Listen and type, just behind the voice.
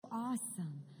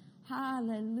awesome.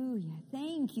 Hallelujah.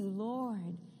 Thank you,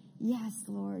 Lord. Yes,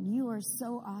 Lord, you are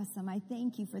so awesome. I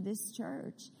thank you for this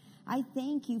church. I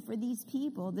thank you for these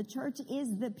people. The church is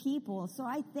the people, so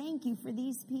I thank you for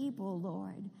these people,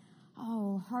 Lord.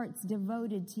 Oh, hearts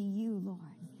devoted to you, Lord.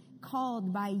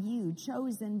 Called by you,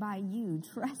 chosen by you,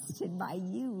 trusted by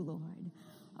you, Lord.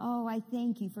 Oh, I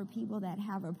thank you for people that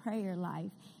have a prayer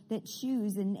life, that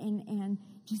choose and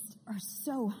just are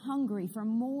so hungry for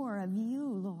more of you,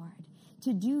 Lord,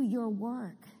 to do your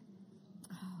work.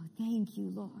 Oh, thank you,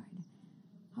 Lord.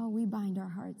 Oh, we bind our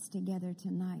hearts together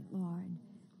tonight, Lord.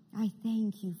 I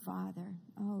thank you, Father.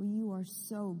 Oh, you are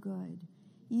so good.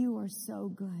 You are so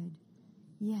good.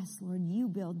 Yes, Lord, you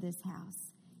build this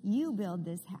house. You build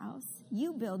this house.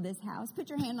 You build this house. Put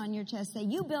your hand on your chest. Say,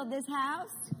 you build this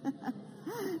house.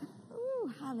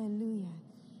 Ooh, hallelujah.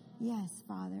 Yes,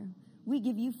 Father. We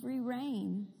give you free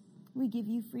reign. We give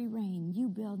you free reign. You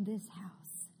build this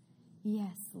house.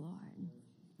 Yes, Lord.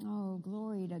 Oh,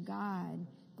 glory to God.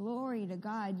 Glory to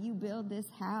God. You build this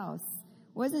house.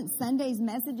 Wasn't Sunday's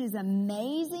messages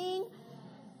amazing?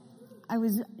 I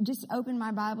was just opened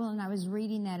my Bible and I was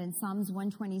reading that in Psalms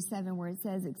 127 where it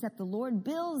says, except the Lord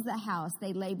builds the house,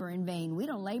 they labor in vain. We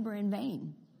don't labor in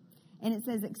vain. And it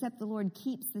says, except the Lord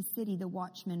keeps the city, the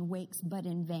watchman wakes but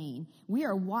in vain. We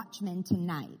are watchmen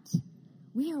tonight.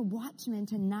 We are watchmen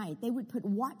tonight. They would put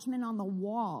watchmen on the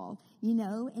wall, you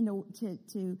know, and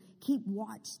to keep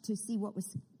watch to see what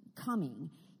was coming,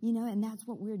 you know, and that's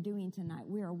what we're doing tonight.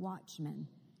 We are watchmen,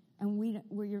 and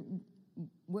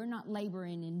we're not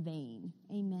laboring in vain.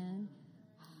 Amen.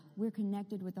 We're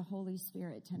connected with the Holy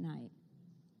Spirit tonight.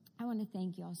 I want to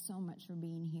thank you all so much for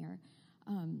being here.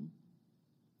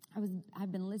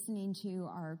 I've been listening to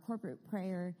our corporate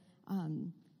prayer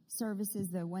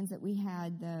services, the ones that we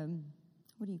had,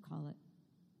 what do you call it?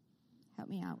 Help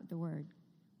me out with the word.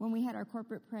 When we had our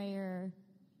corporate prayer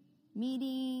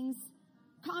meetings,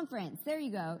 conference. There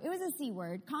you go. It was a C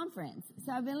word, conference.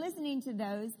 So I've been listening to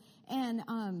those. And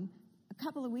a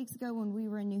couple of weeks ago when we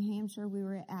were in New Hampshire, we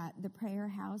were at the prayer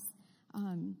house.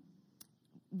 I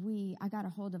got a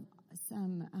hold of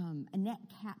some, Annette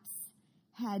Caps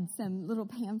had some little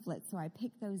pamphlets, so I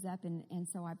picked those up, and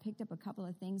so I picked up a couple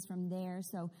of things from there.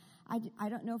 So I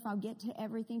don't know if I'll get to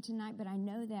everything tonight, but I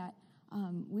know that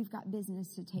we've got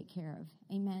business to take care of.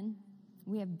 Amen?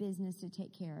 We have business to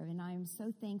take care of, and I am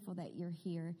so thankful that you're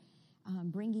here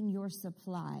bringing your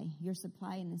supply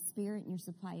in the spirit and your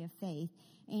supply of faith.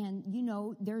 And, you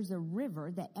know, there's a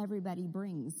river that everybody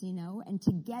brings, you know, and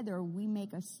together we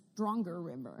make a stronger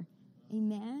river.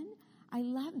 Amen? I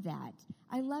love that.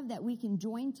 I love that we can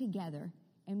join together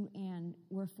and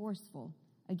we're forceful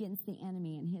against the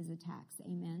enemy and his attacks.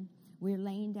 Amen. We're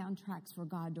laying down tracks for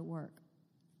God to work.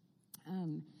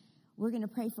 We're going to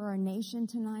pray for our nation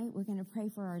tonight. We're going to pray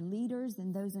for our leaders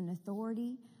and those in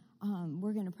authority.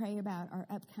 We're going to pray about our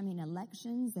upcoming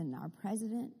elections and our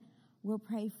president. We'll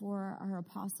pray for our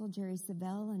apostle, Jerry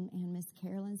Savelle, and Miss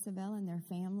Carolyn Savelle and their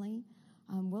family.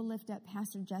 We'll lift up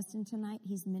Pastor Justin tonight.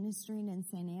 He's ministering in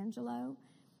San Angelo.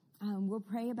 We'll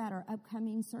pray about our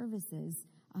upcoming services.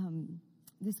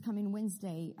 This coming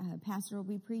Wednesday, Pastor will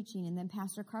be preaching, and then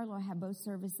Pastor Carlo will have both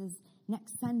services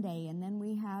next Sunday. And then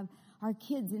we have our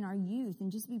kids and our youth,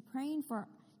 and just pray for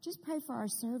our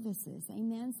services.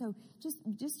 Amen. So just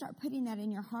start putting that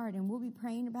in your heart, and we'll be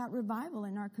praying about revival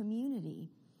in our community.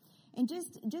 And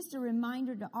just a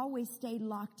reminder to always stay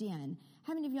locked in.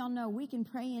 How many of y'all know we can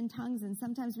pray in tongues, and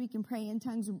sometimes we can pray in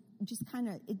tongues just kind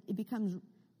of, it becomes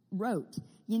rote.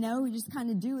 You know, we just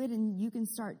kind of do it, and you can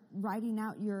start writing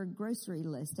out your grocery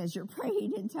list as you're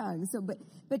praying in tongues. So, but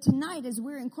tonight, as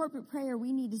we're in corporate prayer,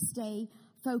 we need to stay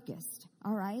focused.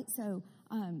 All right? So,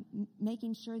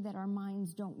 making sure that our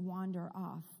minds don't wander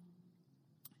off.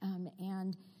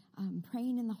 And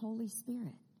praying in the Holy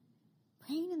Spirit.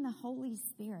 Praying in the Holy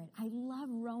Spirit. I love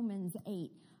Romans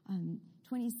 8,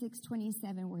 26,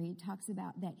 27, where he talks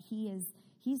about that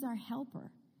he's our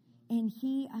helper. And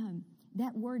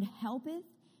that word helpeth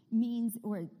means,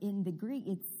 or in the Greek,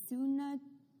 it's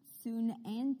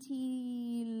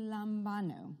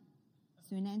sunantilambano.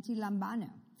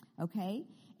 Sunantilambano. Okay?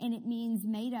 And it means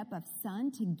made up of sun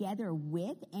together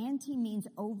with. Anti means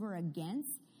over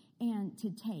against. And to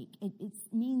take. It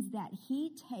means that he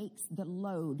takes the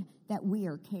load that we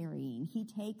are carrying. He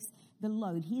takes the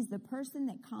load. He's the person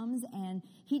that comes, and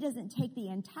he doesn't take the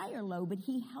entire load, but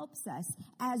he helps us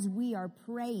as we are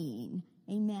praying.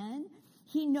 Amen?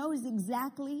 He knows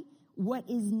exactly what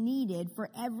is needed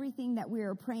for everything that we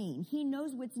are praying. He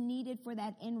knows what's needed for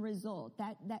that end result.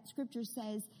 That scripture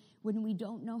says when we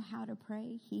don't know how to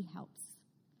pray, he helps.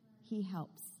 He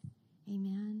helps.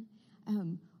 Amen?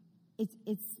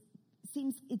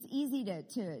 it's easy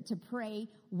to pray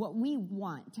what we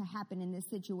want to happen in this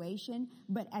situation.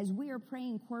 But as we are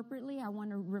praying corporately, I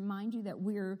want to remind you that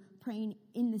we're praying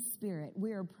in the Spirit.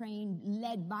 We are praying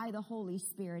led by the Holy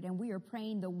Spirit, and we are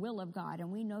praying the will of God.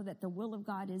 And we know that the will of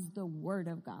God is the Word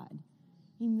of God.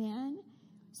 Amen?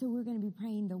 So we're going to be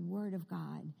praying the Word of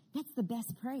God. That's the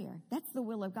best prayer. That's the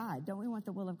will of God. Don't we want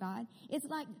the will of God? It's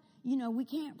like, we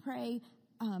can't pray,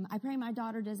 I pray my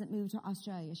daughter doesn't move to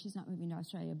Australia. She's not moving to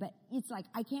Australia. But it's like,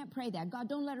 I can't pray that. God,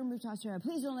 don't let her move to Australia.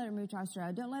 Please don't let her move to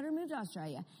Australia. Don't let her move to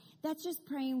Australia. That's just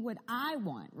praying what I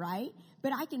want, right?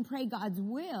 But I can pray God's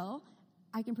will.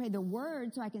 I can pray the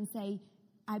Word, so I can say,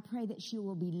 I pray that she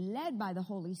will be led by the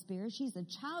Holy Spirit. She's a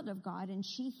child of God, and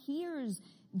she hears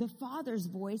the Father's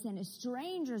voice, and a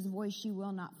stranger's voice she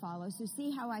will not follow. So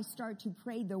see how I start to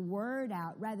pray the Word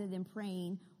out rather than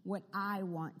praying what I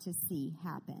want to see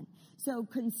happen. So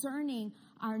concerning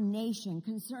our nation,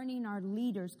 concerning our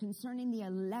leaders, concerning the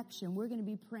election, we're going to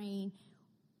be praying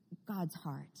God's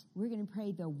heart. We're going to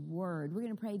pray the Word. We're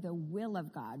going to pray the will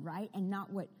of God, right? And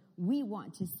not what we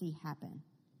want to see happen.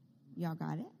 Y'all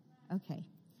got it? Okay.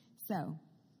 So,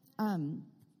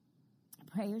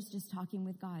 prayer is just talking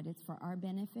with God. It's for our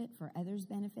benefit, for others'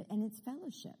 benefit, and it's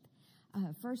fellowship.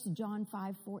 1 John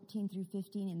 5:14 through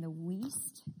 15 in the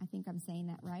Weast, I think I'm saying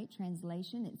that right,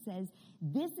 translation, it says,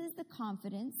 "This is the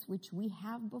confidence which we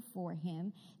have before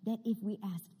him, that if we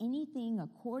ask anything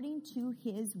according to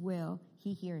his will,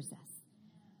 he hears us."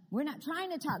 We're not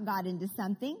trying to talk God into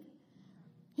something.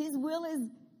 His will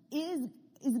is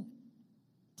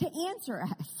to answer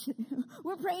us.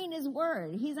 We're praying his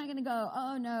word. He's not going to go,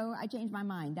 "Oh no, I changed my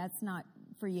mind." That's not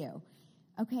for you.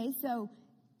 Okay, so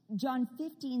John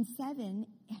 15:7,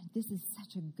 this is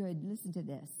such a good, listen to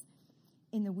this.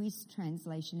 In the Weast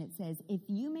translation, it says, "If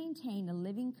you maintain a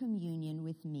living communion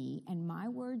with me and my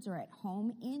words are at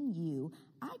home in you,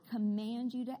 I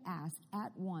command you to ask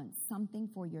at once something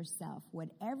for yourself,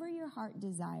 whatever your heart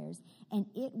desires, and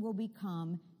it will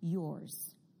become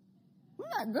yours."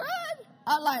 Isn't that good?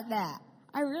 I like that.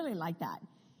 I really like that.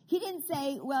 He didn't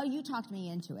say, "Well, you talked me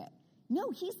into it." No,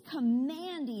 he's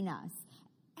commanding us.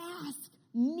 Ask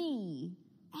me.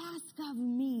 Ask of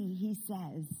me, he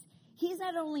says. He's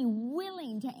not only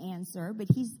willing to answer, but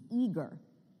he's eager.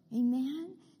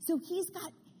 Amen? So he's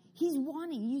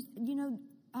wanting,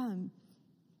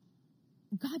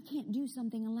 God can't do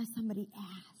something unless somebody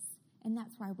asks. And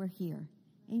that's why we're here.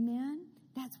 Amen?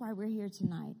 That's why we're here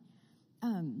tonight.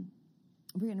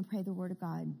 We're going to pray the Word of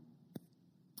God.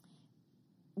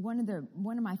 One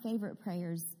of my favorite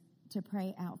prayers to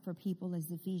pray out for people is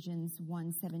Ephesians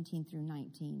 1:17 through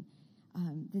 19.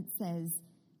 That says,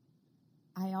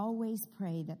 "I always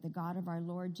pray that the God of our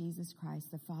Lord Jesus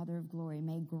Christ, the Father of glory,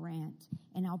 may grant,"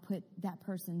 and I'll put that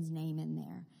person's name in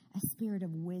there, "a spirit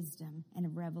of wisdom and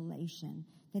of revelation,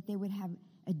 that they would have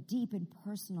a deep and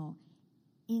personal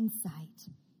insight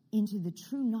into the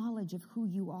true knowledge of who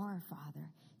you are, Father."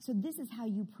 So this is how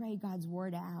you pray God's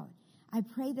word out. "I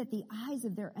pray that the eyes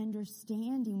of their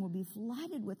understanding will be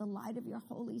flooded with the light of your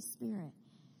Holy Spirit."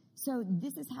 So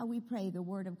this is how we pray the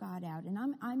word of God out. And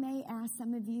I may ask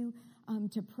some of you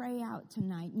to pray out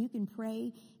tonight. You can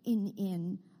pray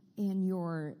in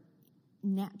your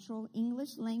natural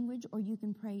English language, or you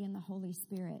can pray in the Holy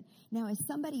Spirit. Now, as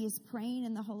somebody is praying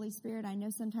in the Holy Spirit, I know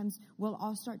sometimes we'll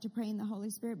all start to pray in the Holy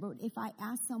Spirit, but if I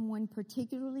ask someone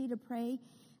particularly to pray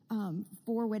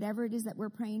for whatever it is that we're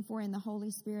praying for in the Holy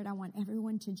Spirit, I want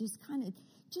everyone to just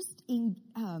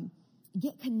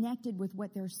get connected with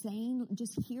what they're saying.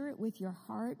 Just hear it with your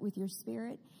heart, with your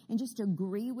spirit, and just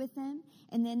agree with them.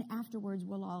 And then afterwards,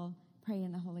 we'll all pray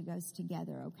in the Holy Ghost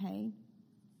together, okay?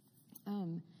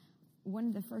 One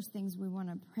of the first things we want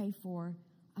to pray for,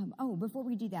 before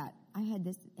we do that, I had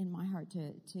this in my heart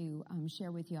to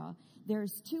share with y'all.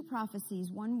 There's two prophecies.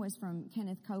 One was from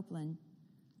Kenneth Copeland,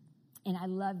 and I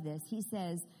love this. He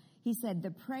said,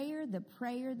 the prayer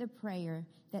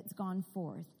that's gone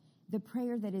forth, the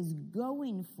prayer that is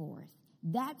going forth,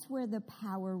 that's where the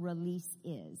power release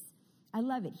is. I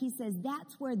love it. He says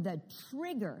that's where the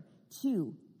trigger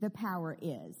to the power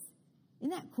is. Isn't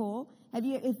that cool?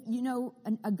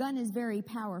 A gun is very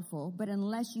powerful, but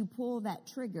unless you pull that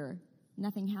trigger,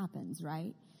 nothing happens,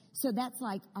 right? So that's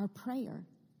like our prayer.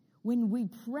 When we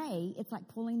pray, it's like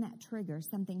pulling that trigger,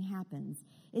 something happens.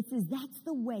 It says that's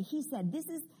the way. He said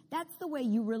that's the way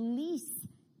you release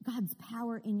God's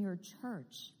power in your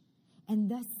church. And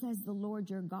thus says the Lord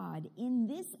your God, in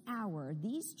this hour,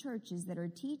 these churches that are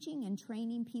teaching and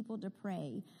training people to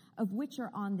pray, of which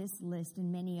are on this list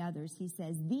and many others, he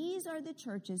says, these are the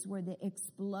churches where the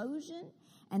explosion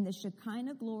and the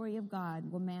Shekinah glory of God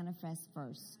will manifest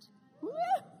first. Woo!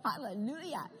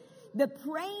 Hallelujah. The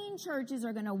praying churches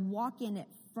are going to walk in it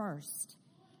first.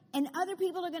 And other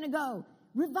people are going to go,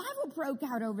 revival broke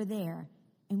out over there.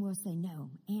 And we'll say, no,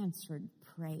 answered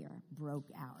prayer broke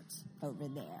out over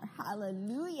there.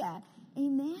 Hallelujah.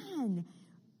 Amen.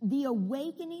 The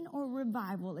awakening or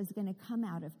revival is going to come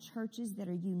out of churches that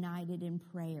are united in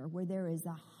prayer, where there is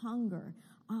a hunger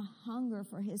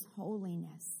for his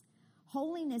holiness.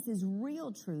 Holiness is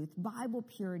real truth, Bible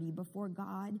purity before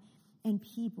God and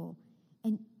people.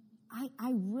 And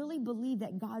I really believe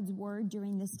that God's word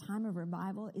during this time of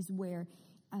revival is where,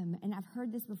 and I've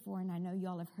heard this before, and I know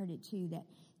y'all have heard it too,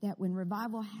 that when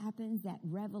revival happens, that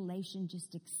revelation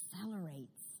just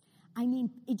accelerates. I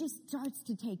mean, it just starts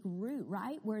to take root,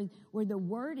 right? Where the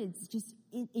word is just,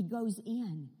 it goes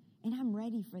in. And I'm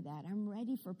ready for that. I'm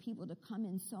ready for people to come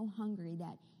in so hungry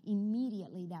that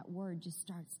immediately that word just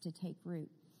starts to take root.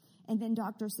 And then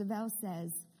Dr. Savelle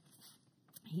says,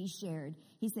 he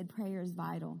said prayer is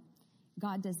vital.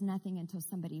 God does nothing until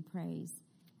somebody prays.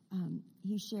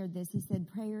 He shared this. He said,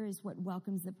 prayer is what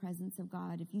welcomes the presence of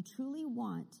God. If you truly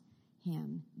want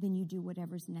him, then you do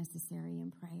whatever's necessary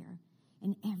in prayer.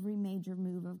 And every major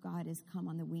move of God has come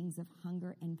on the wings of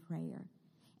hunger and prayer.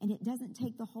 And it doesn't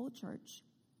take the whole church.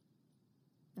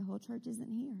 The whole church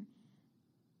isn't here.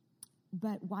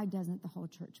 But why doesn't the whole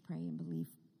church pray and believe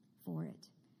for it?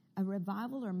 A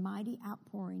revival or mighty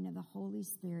outpouring of the Holy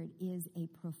Spirit is a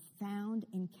profound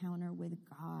encounter with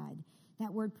God.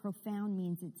 That word profound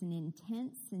means it's an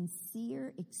intense,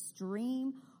 sincere,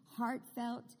 extreme,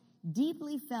 heartfelt,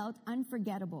 deeply felt,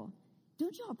 unforgettable.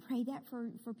 Don't y'all pray that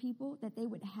for people, that they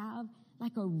would have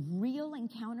like a real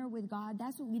encounter with God?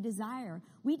 That's what we desire.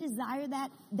 We desire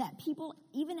that people,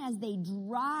 even as they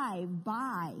drive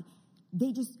by,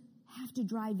 they just have to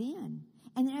drive in.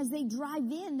 And as they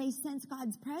drive in, they sense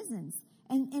God's presence.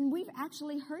 And we've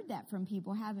actually heard that from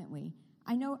people, haven't we?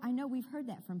 I know we've heard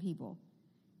that from people.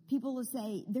 People will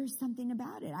say, there's something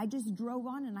about it. I just drove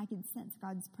on and I could sense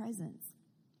God's presence.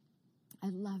 I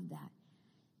love that.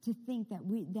 To think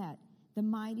that the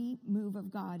mighty move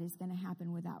of God is going to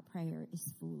happen without prayer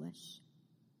is foolish.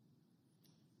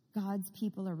 God's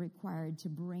people are required to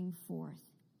bring forth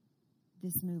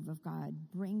this move of God.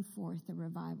 Bring forth the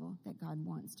revival that God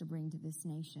wants to bring to this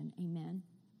nation. Amen.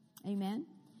 Amen.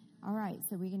 All right,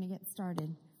 so we're going to get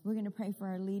started. We're going to pray for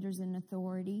our leaders in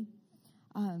authority.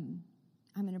 I'm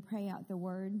going to pray out the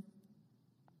word.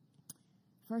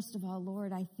 First of all,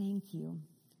 Lord, I thank you.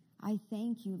 I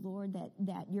thank you, Lord,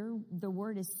 that the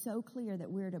word is so clear that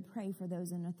we're to pray for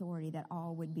those in authority, that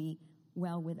all would be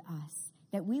well with us,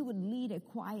 that we would lead a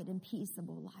quiet and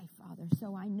peaceable life, Father.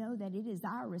 So I know that it is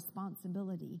our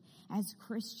responsibility as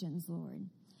Christians, Lord,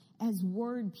 as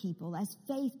word people, as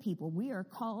faith people. We are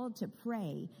called to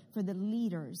pray for the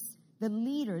leaders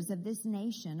of this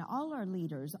nation, all our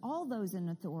leaders, all those in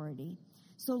authority.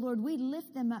 So, Lord, we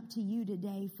lift them up to you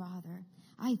today, Father.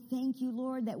 I thank you,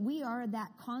 Lord, that we are that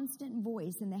constant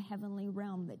voice in the heavenly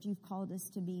realm that you've called us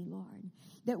to be, Lord.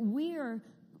 That we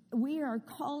are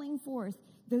calling forth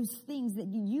those things that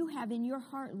you have in your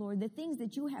heart, Lord, the things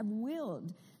that you have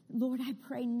willed. Lord, I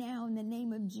pray now in the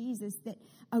name of Jesus that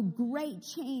a great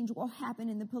change will happen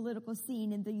in the political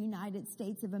scene in the United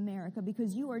States of America,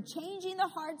 because you are changing the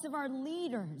hearts of our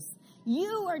leaders.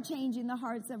 You are changing the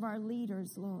hearts of our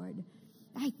leaders, Lord.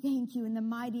 I thank you in the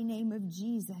mighty name of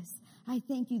Jesus. I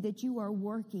thank you that you are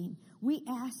working. We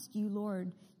ask you,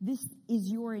 Lord, this is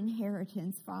your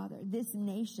inheritance, Father, this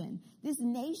nation. This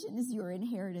nation is your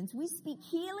inheritance. We speak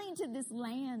healing to this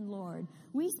land, Lord.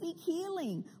 We speak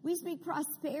healing. We speak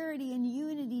prosperity and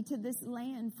unity to this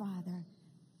land, Father.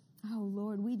 Oh,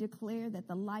 Lord, we declare that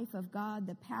the life of God,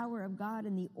 the power of God,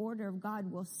 and the order of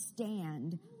God will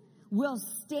stand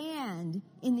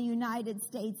in the United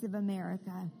States of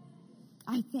America.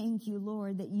 I thank you,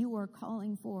 Lord, that you are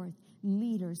calling forth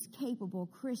leaders, capable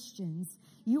Christians.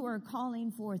 You are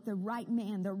calling forth the right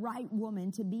man, the right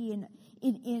woman to be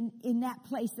in that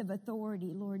place of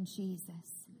authority, Lord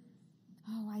Jesus.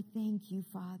 Oh, I thank you,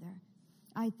 Father.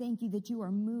 I thank you that you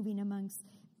are moving amongst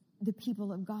the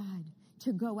people of God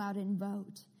to go out and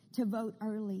vote, to vote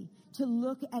early, to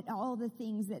look at all the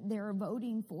things that they're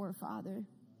voting for, Father.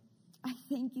 I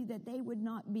thank you that they would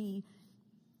not be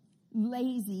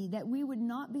lazy, that we would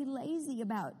not be lazy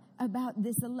about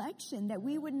this election, that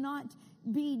we would not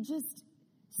be just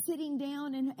sitting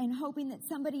down and hoping that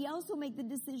somebody else will make the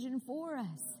decision for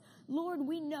us. Lord,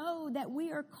 we know that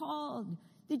we are called,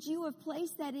 that you have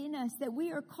placed that in us, that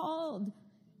we are called.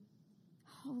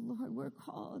 Oh, Lord, we're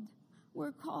called.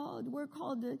 We're called. We're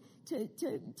called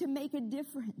to make a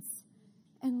difference.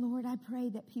 And Lord, I pray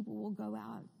that people will go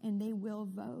out and they will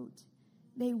vote.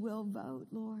 They will vote,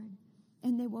 Lord.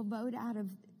 And they will vote out of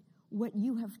what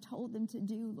you have told them to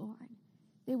do, Lord.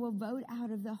 They will vote out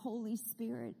of the Holy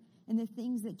Spirit and the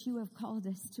things that you have called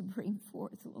us to bring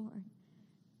forth, Lord.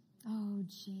 Oh,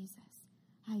 Jesus,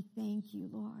 I thank you,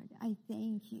 Lord. I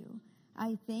thank you.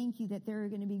 I thank you that there are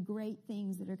going to be great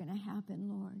things that are going to happen,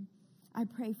 Lord. I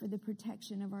pray for the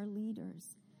protection of our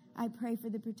leaders. I pray for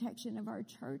the protection of our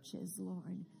churches,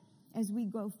 Lord, as we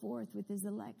go forth with this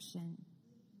election.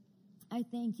 I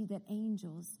thank you that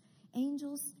angels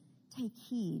take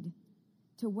heed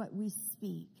to what we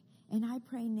speak. And I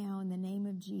pray now in the name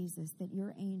of Jesus that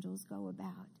your angels go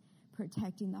about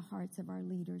protecting the hearts of our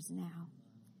leaders now,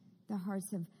 the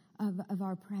hearts of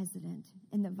our president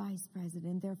and the vice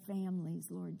president, their families,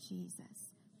 Lord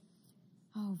Jesus.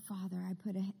 Oh, Father,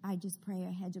 I just pray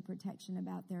a hedge of protection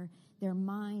about their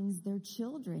minds, their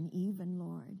children even,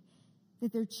 Lord,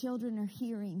 that their children are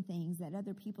hearing things that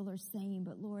other people are saying.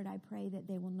 But, Lord, I pray that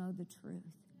they will know the truth.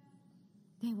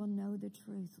 They will know the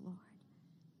truth, Lord.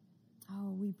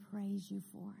 Oh, we praise you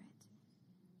for it.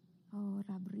 Oh,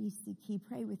 Rabrisiki,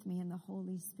 pray with me in the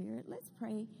Holy Spirit. Let's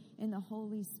pray in the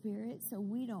Holy Spirit so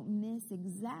we don't miss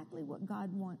exactly what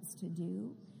God wants to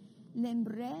do.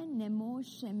 Lembre nemo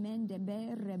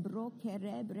shemendebe rebro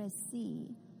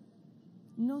kerebresi.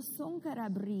 No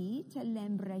sonkarabri te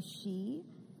lembreshi.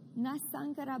 Na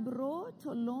sankarabro to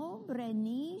lombre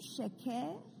ni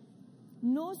sheke.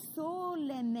 No so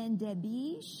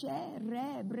lemendebi she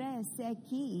rebre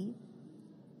seki.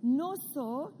 No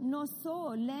so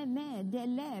leme de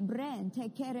le bren te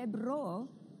kerebro.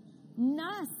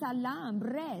 Na salam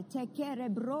bre te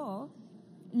kerebro.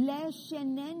 Le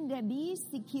shenende bi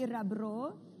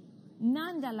sikirabro.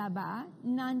 Nandalaba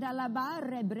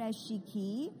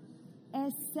rebreshiki.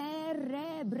 Ese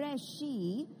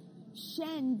rebreshi.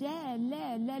 Shende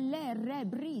le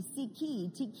rebri siki.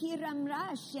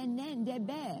 Tikiramra shenende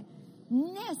be.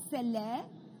 Nesele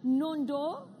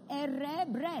nondo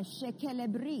erebreshe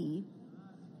kelebri.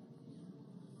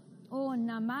 O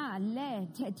nama le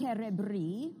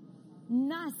teterebri.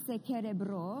 Nase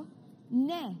kerebro.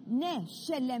 Ne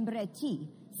shelembreti.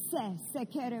 Se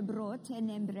kerebro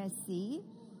tenembresi.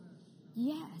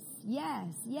 Yes.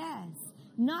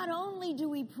 Not only do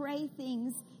we pray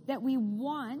things that we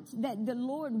want, that the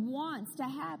Lord wants to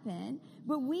happen,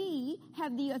 but we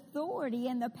have the authority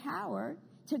and the power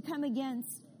to come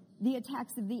against the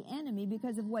attacks of the enemy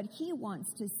because of what he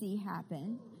wants to see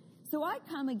happen. So I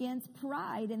come against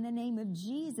pride in the name of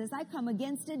Jesus. I come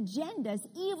against agendas,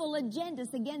 evil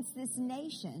agendas against this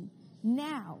nation.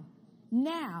 Now,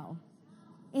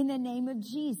 in the name of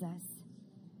Jesus.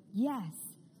 Yes.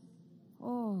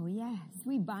 Oh, yes.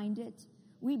 We bind it.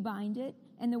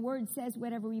 And the word says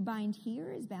whatever we bind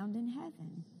here is bound in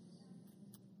heaven.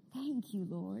 Thank you,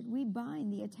 Lord. We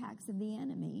bind the attacks of the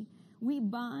enemy. We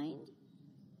bind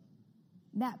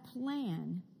that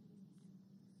plan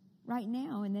right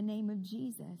now in the name of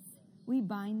Jesus. We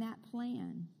bind that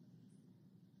plan.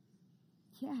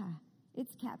 Yeah,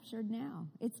 it's captured now.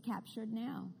 It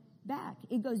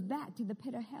goes back to the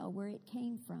pit of hell where it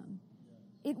came from.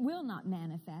 It will not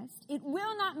manifest. It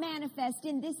will not manifest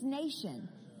in this nation.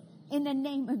 In the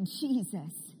name of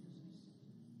Jesus.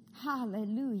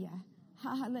 Hallelujah.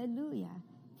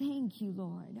 Thank you,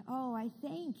 Lord. Oh, I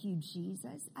thank you,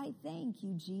 Jesus.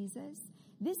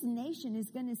 This nation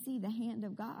is going to see the hand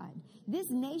of God.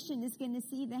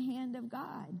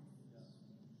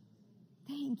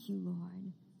 Thank you,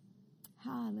 Lord.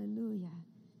 Hallelujah.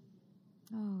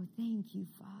 Oh, thank you,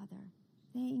 Father.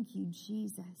 Thank you,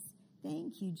 Jesus.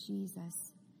 Thank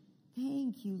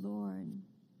you, Lord.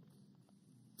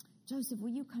 Joseph, will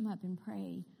you come up and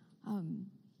pray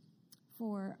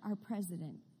for our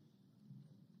president?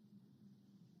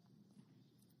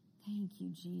 Thank you,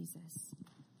 Jesus.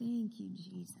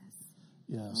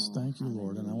 Yes, thank you,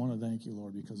 Lord. And I want to thank you,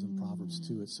 Lord, because in Proverbs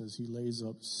 2 it says he lays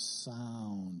up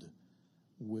sound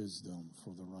wisdom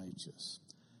for the righteous.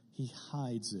 He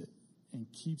hides it and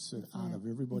keeps it out of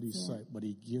everybody's sight, but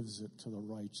he gives it to the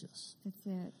righteous. That's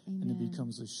it. Amen. And it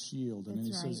becomes a shield. And then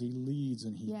he says he leads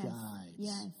and he guides.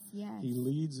 Yes. He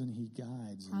leads and he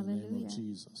guides in the name of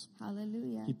Jesus.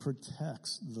 Hallelujah. He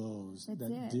protects those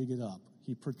that dig it up.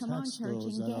 He protects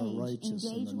those that are righteous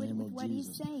in the name of Jesus. What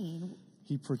he's saying.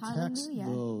 He protects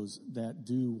those that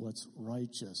do what's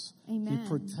righteous. Amen. He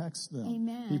protects them.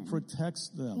 Amen. He protects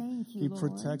them. Thank you, He Lord.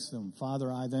 protects them.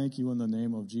 Father, I thank you in the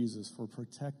name of Jesus for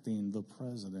protecting the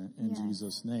president in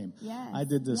Jesus' name. Yes. I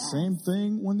did the same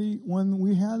thing when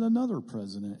we had another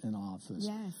president in office.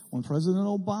 Yes. When President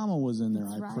Obama was in there,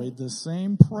 That's I prayed right. the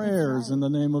same prayers in the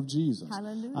name of Jesus.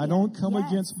 Hallelujah. I don't come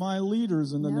against my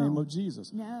leaders in the name of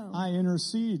Jesus. No. I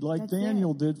intercede like That's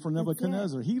Daniel it. did for That's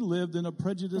Nebuchadnezzar. He lived in a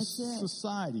prejudiced That's it. society.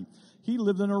 He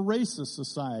lived in a racist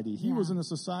society. He was in a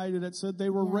society that said they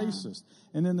were racist.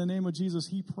 And in the name of Jesus,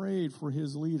 he prayed for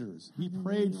his leaders. He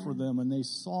prayed for them, and they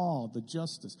saw the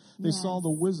justice. They saw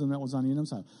the wisdom that was on the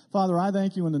inside. Father, I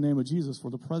thank you in the name of Jesus for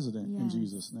the president in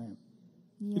Jesus' name.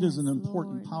 It is an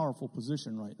important, powerful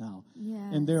position right now.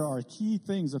 And there are key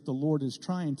things that the Lord is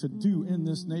trying to do in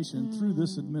this nation through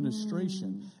this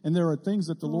administration. And there are things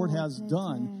that the Lord has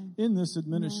done in this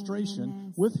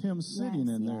administration with him sitting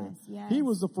in there. He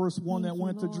was the first one that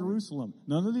went to Jerusalem.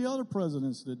 None of the other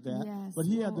presidents did that, but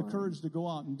he had the courage to go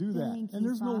out and do that. And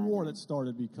there's no war that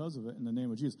started because of it in the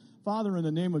name of Jesus. Father, in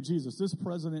the name of Jesus, this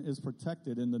president is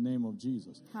protected in the name of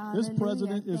Jesus. This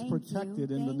president is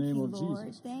protected in the name of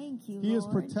Jesus. He is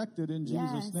protected in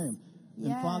Jesus' name.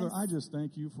 And Father, I just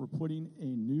thank you for putting a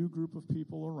new group of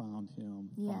people around him,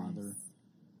 Father,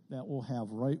 that will have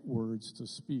right words to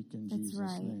speak in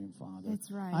Jesus' name, Father.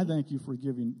 That's right. I thank you for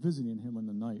visiting him in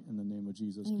the night in the name of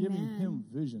Jesus, giving him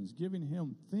visions, giving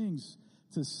him things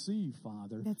to see,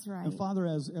 Father. That's right. And Father,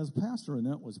 as Pastor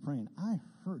Annette was praying, I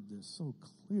heard this so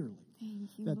clearly.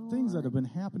 Thank you, that Lord. Things that have been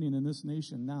happening in this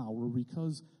nation now were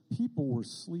because people were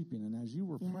sleeping. And as you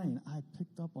were praying, I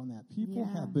picked up on that. People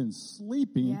have been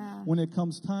sleeping when it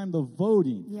comes time to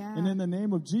voting. And in the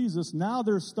name of Jesus, now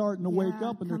they're starting to wake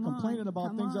up, and they're complaining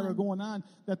about things that are going on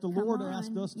that the Lord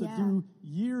asked us to do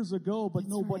years ago, but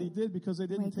nobody did because they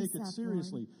didn't take it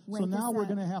seriously. So now we're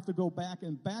going to have to go back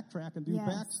and backtrack and do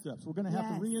back steps. We're going to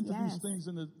have to reintroduce things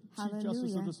in the Chief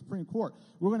Justice of the Supreme Court.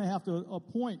 We're going to have to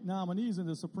appoint nominees in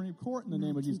the Supreme Court in the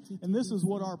name of Jesus. And this is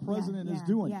what our president is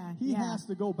doing. He has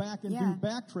to go back and do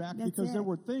backtrack because there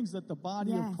were things that the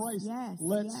body of Christ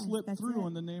let slip through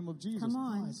in the name of Jesus.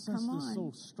 I sense this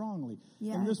so strongly.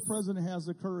 And this president has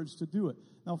the courage to do it.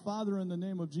 Now, Father, in the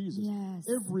name of Jesus,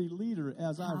 every leader,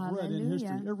 as I've read in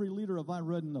history, every leader I've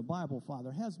read in the Bible,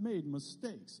 Father, has made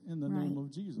mistakes in the name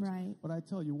of Jesus. But I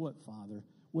tell you what, Father,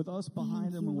 with us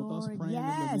behind him and with us praying in the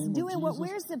name of Jesus, doing what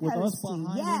we're supposed with us to.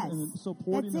 behind him and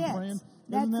supporting and praying.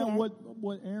 Isn't that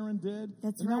what Aaron did?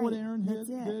 Isn't that what Aaron did?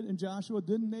 And Joshua,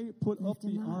 didn't they put up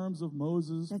the arms of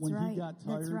Moses when he got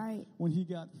tired, when he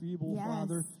got feeble,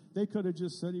 Father? They could have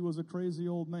just said he was a crazy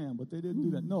old man, but they didn't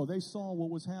do that. No, they saw what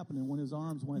was happening when his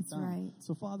arms went down.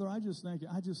 So, Father, I just thank you.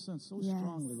 I just sense so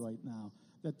strongly right now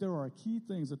that there are key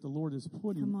things that the Lord is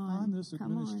putting on this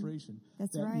administration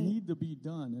that need to be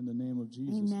done in the name of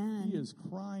Jesus. He is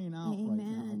crying out right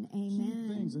now. Key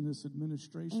things in this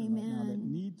administration right now that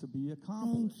need to be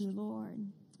accomplished. Thank you, Lord.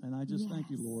 And I just thank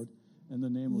you, Lord, in the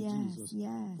name of Jesus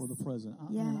for the president.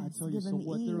 I tell you, so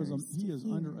what he is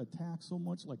under attack so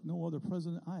much like no other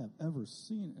president I have ever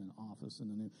seen in office in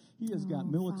the name. He has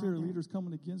got military leaders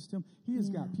coming against him. He has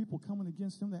got people coming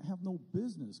against him that have no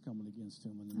business coming against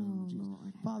him in the name of Jesus.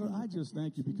 Lord, Father, I just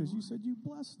thank you because you said you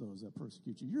bless those that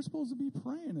persecute you. You're supposed to be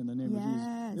praying in the name of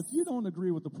Jesus. If you don't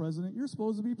agree with the president, you're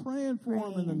supposed to be praying for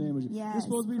him in the name of Jesus. You're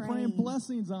supposed to be praying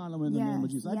blessings on him in the name of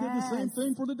Jesus. I did the same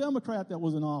thing for the Democrat that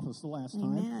was in office the last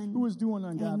time, who was doing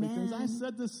ungodly things. I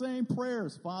said the same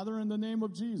prayers, Father, in the name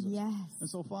of Jesus. And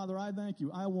so, Father, I thank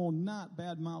you. I will not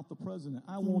badmouth the president.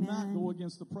 I will not go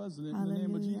against the president in the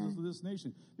name of Jesus of this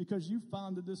nation, because you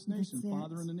founded this nation,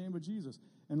 Father, in the name of Jesus.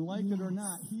 And like it or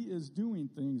not, he is doing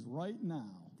things right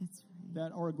now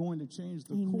that are going to change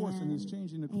the course, and is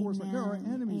changing the course. There are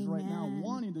enemies right now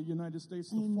wanting the United States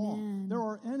to fall. There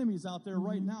are enemies out there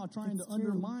right now trying to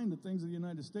undermine the things of the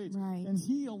United States. And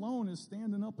he alone is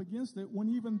standing up against it when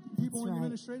even people in the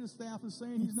administrative staff is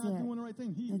saying he's not doing the right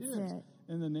thing. He is.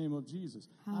 In the name of Jesus.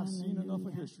 I've seen enough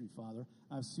of history, Father.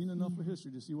 I've seen enough of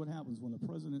history to see what happens when the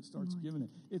president starts giving it.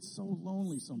 It's so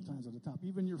lonely sometimes at the top.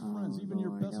 Even your friends, even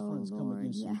your best friends come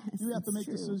against you. You have to make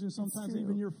decisions sometimes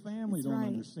even your family don't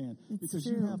understand, because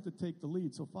you have to take the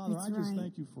lead. So, Father, I just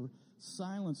thank you for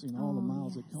silencing all the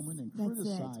mouths that come in and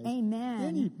criticize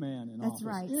any man in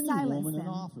office, any woman in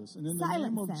office. And in the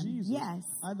name of Jesus,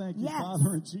 I thank you,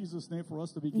 Father, in Jesus' name, for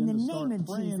us to begin to start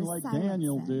praying like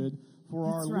Daniel did for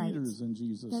our leaders in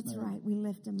Jesus' name. That's right. We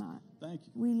lift them up. Thank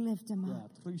you. We lift them up.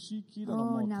 Come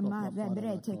on. Come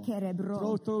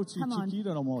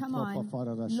on.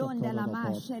 Londa la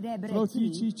mashe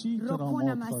rebreti.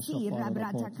 Rokuna masira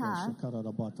brataka.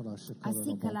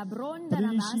 Asika la bronda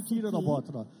la masiki.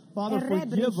 Father,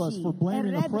 forgive us for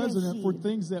blaming the president for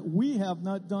things that we have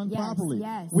not done properly.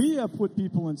 We have put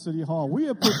people in City Hall. We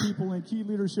have put people in key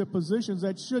leadership positions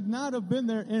that should not have been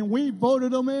there, and we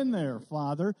voted them in there,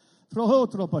 Father. So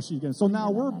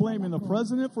now we're blaming the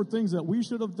president for things that we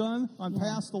should have done on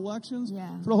past elections.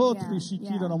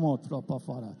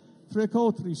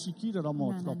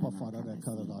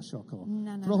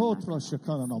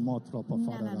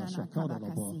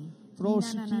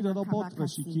 Troshikira Rabotra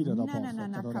Shikira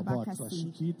Rabatra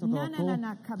Shikita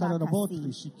Rabot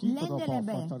Shikita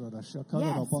Rabata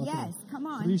Shakara Yes, come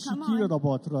on. Rishikira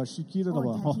Rabatra Shikira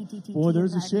Rabata. Boy,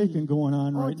 there's a shaking going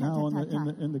on right now in the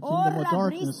kingdom of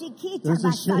darkness. There's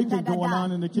a shaking going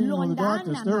on in the kingdom of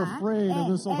darkness. They're afraid of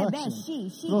this election.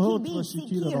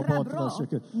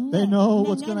 They know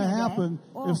what's going to happen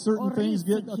if certain things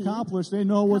get accomplished. They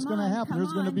know what's going to happen.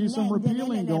 There's going to be some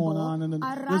repealing going on, and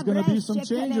there's going to be some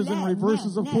changes and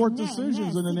reverses of court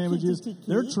decisions in the name of Jesus.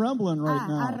 They're trembling right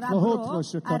now.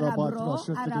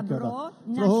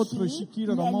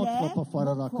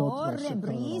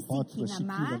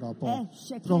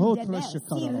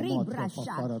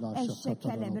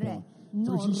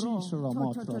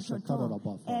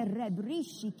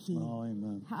 Oh,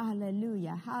 amen.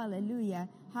 Hallelujah, hallelujah,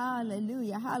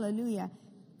 hallelujah, hallelujah.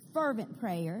 Fervent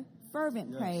prayer.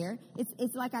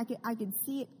 It's like I could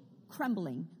see it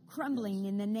crumbling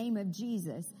in the name of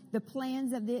Jesus. The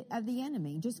plans of the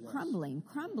enemy just crumbling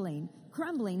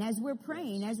as we're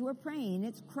praying,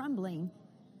 it's crumbling.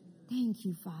 Thank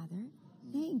you, Father.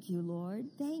 Thank you,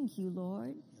 Lord. Thank you,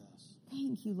 Lord.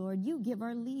 Thank you, Lord. You give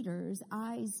our leaders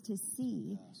eyes to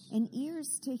see and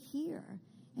ears to hear.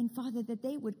 And Father, that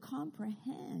they would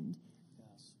comprehend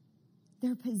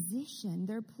their position,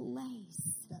 their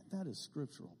place. That is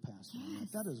scriptural, Pastor.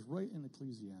 Yes. That is right in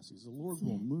Ecclesiastes. The Lord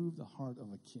will move the heart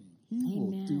of a king. He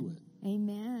will do it.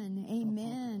 Amen.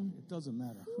 Amen. It doesn't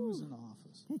matter who's in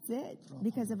office. That's it.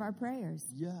 Because of our prayers.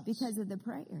 Yes. Because of the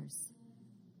prayers.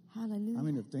 Hallelujah. I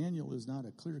mean, if Daniel is not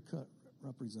a clear-cut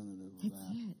representative of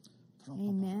that. It.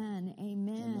 Amen.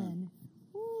 Amen.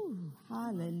 Ooh,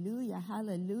 hallelujah.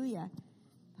 Hallelujah.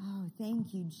 Oh,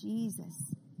 thank you,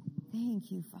 Jesus.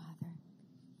 Thank you, Father.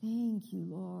 Thank you,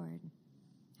 Lord.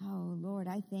 Oh, Lord,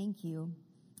 I thank you.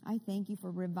 I thank you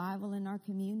for revival in our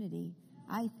community.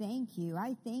 I thank you.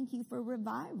 I thank you for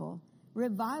revival.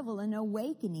 Revival and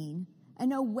awakening.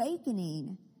 An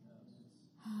awakening.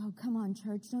 Oh, come on,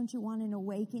 church. Don't you want an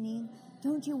awakening?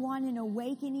 Don't you want an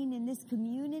awakening in this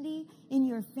community, in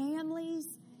your families,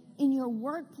 in your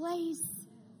workplace?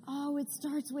 Oh, it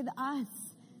starts with us.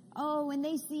 Oh, when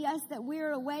they see us that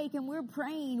we're awake and we're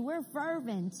praying, we're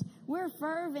fervent. We're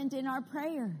fervent in our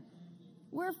prayer.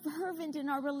 We're fervent in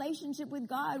our relationship with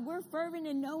God. We're fervent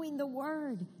in knowing the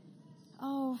Word.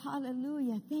 Oh,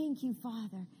 hallelujah. Thank you,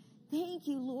 Father. Thank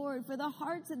you, Lord, for the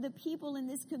hearts of the people in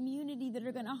this community that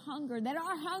are going to hunger, that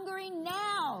are hungering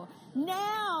now.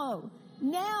 Now.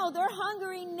 They're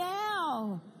hungering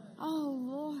now. Oh,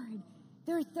 Lord.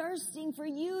 They're thirsting for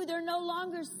you. They're no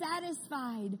longer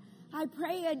satisfied. I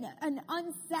pray an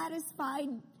unsatisfied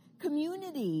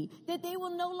community, that they will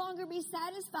no longer be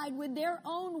satisfied with their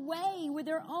own way, with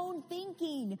their own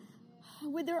thinking,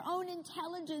 with their own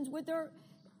intelligence, with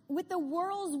the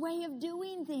world's way of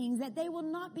doing things, that they will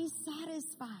not be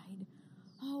satisfied.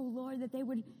 Oh, Lord, that they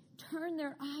would turn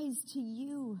their eyes to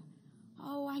you.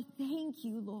 Oh, I thank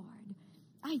you, Lord.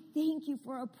 I thank you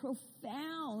for a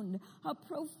profound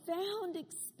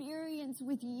experience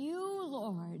with you,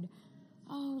 Lord.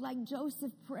 Oh, like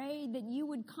Joseph prayed, that you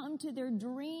would come to their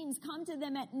dreams, come to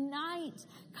them at night,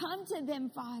 come to them,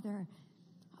 Father.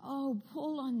 Oh,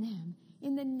 pull on them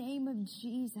in the name of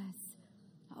Jesus.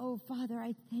 Oh, Father,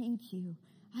 I thank you.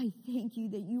 I thank you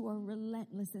that you are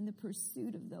relentless in the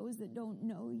pursuit of those that don't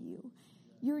know you.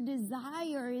 Your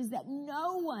desire is that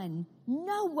no one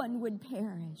would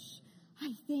perish.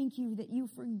 I thank you that you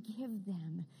forgive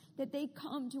them, that they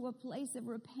come to a place of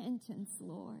repentance,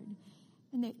 Lord,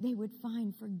 and that they would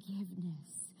find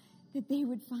forgiveness, that they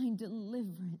would find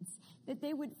deliverance, that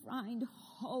they would find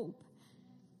hope.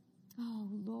 Oh,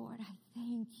 Lord, I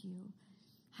thank you.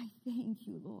 I thank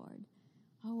you, Lord.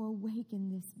 Oh,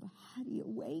 awaken this body.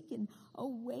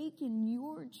 Awaken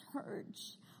your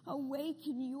church.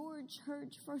 Awaken your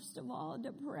church, first of all,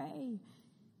 to pray,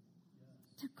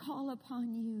 to call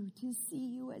upon you, to see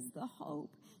you as the hope,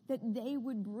 that they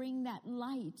would bring that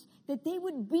light, that they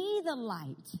would be the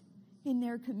light in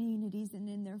their communities and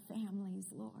in their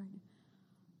families, Lord.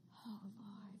 Oh,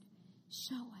 Lord,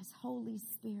 show us, Holy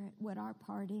Spirit, what our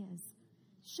part is.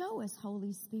 Show us,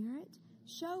 Holy Spirit.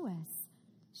 Show us.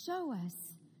 Show us.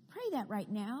 Pray that right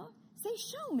now. Say,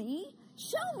 show me.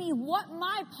 Show me what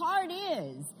my part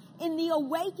is in the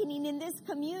awakening in this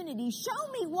community.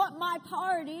 Show me what my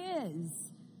part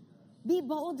is. Be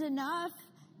bold enough,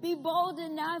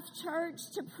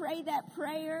 church, to pray that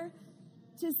prayer,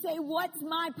 to say, what's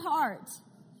my part?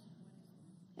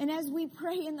 And as we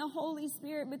pray in the Holy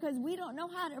Spirit, because we don't know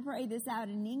how to pray this out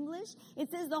in English,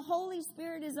 it says the Holy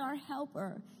Spirit is our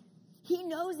helper. He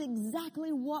knows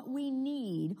exactly what we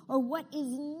need or what is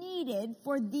needed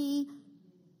for the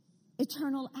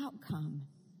eternal outcome.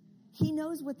 He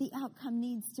knows what the outcome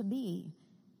needs to be.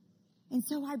 And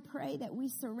so I pray that we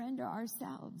surrender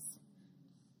ourselves.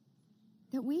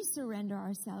 That we surrender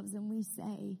ourselves and we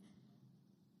say,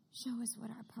 show us what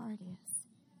our part is.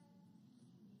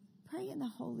 Pray in the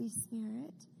Holy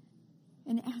Spirit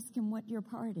and ask him what your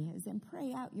part is, and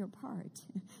pray out your part.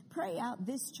 Pray out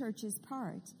this church's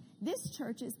part. This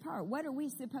church's part. What are we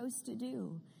supposed to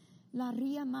do? La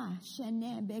riama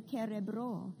shene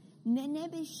bekerebro. Nene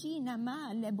beshi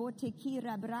nama leboteki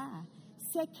rabra.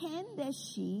 Seken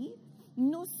beshi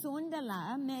no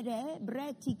sondala mere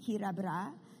bretiki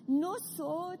rabra. No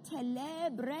so tele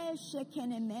bre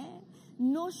shekeneme.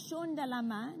 No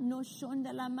shondalama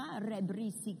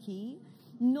rebrisiki.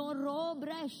 No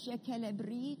robre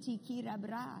shekelebri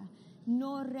tikirabra.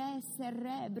 No re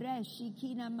serebre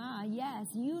shikinama. Yes,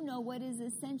 you know what is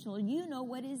essential. You know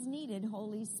what is needed,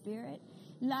 Holy Spirit.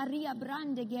 La ria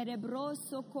brande gerebro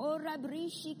sokora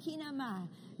brishikinama.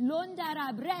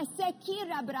 Londara bre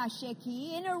sekirabra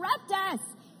sheki. Interrupt us.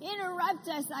 Interrupt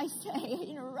us, I say.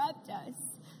 Interrupt us.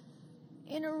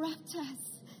 Interrupt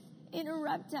us.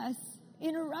 Interrupt us.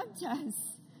 Interrupt us.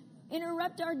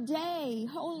 Interrupt our day,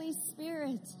 Holy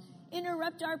Spirit.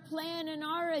 Interrupt our plan and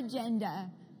our agenda.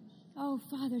 Oh,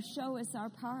 Father, show us our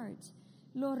part.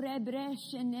 Lo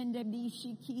rebreshen ende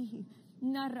bishiki.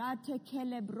 Narate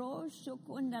kelebro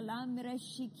shokundalam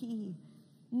reshiki.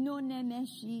 No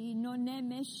nemeshi, no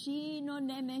nemeshi, no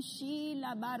nemeshi.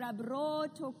 La barabro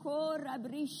toko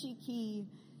rabrishiki.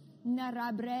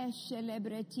 Narabresh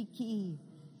lebretiki.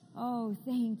 Oh,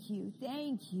 thank you,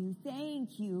 thank you,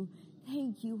 thank you.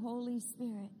 Thank you, Holy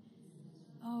Spirit.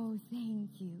 Oh,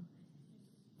 thank you.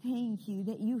 Thank you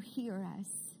that you hear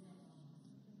us.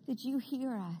 That you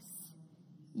hear us.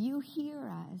 You hear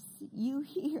us. You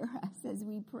hear us as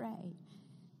we pray.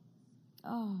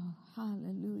 Oh,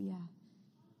 hallelujah.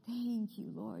 Thank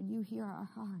you, Lord. You hear our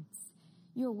hearts.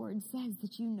 Your word says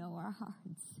that you know our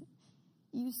hearts.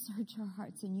 You search our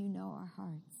hearts and you know our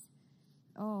hearts.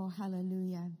 Oh,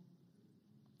 hallelujah.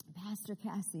 Pastor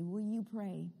Cassie, will you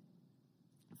pray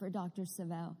for Dr.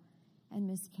 Savelle and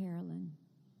Miss Carolyn?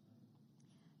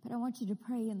 But I want you to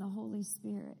pray in the Holy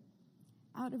Spirit,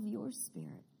 out of your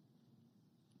spirit,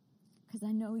 because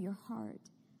I know your heart.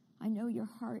 I know your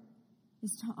heart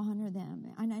is to honor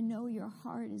them, and I know your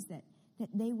heart is that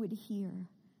they would hear.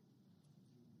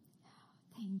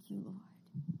 Thank you, Lord.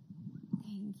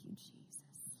 Thank you, Jesus.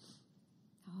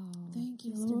 Oh, thank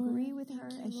you, just Lord. Agree with Thank her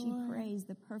you, as she Lord. prays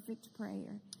the perfect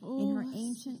prayer Oh, in her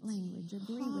ancient language.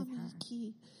 Agree with her.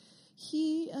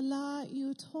 He ala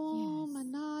yutom Yes.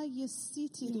 ana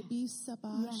yesiti Yes. rebisa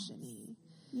bashani.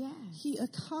 Yes. He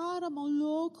akara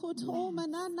moloko Yes.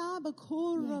 tomana na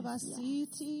bakura Yes,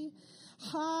 vasiti.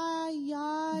 Ha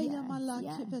ya Yes, ya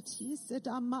malakibati yes. set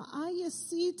ama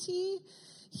ayesiti.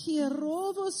 He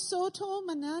rovo soto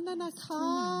manana na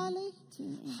kale.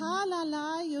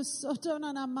 Halala yo soto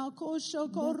na makosho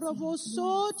korovo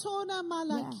soto na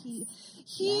malaki.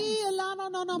 He lana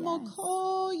na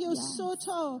moko yo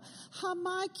soto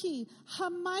hamaki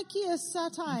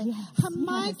esatai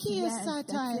hamaki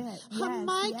esatai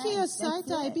hamaki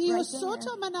esatai bio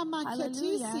soto mana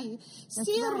maketisi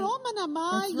si romana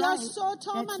ma ya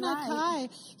soto manakai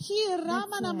he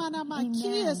ramana mana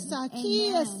makiesa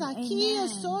kiesa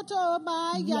soto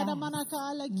ma ya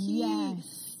manakala ki.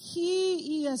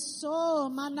 He is so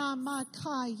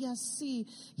manamakaya si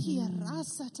he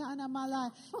rasatana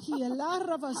mala he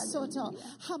larava soto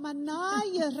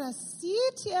hamanaya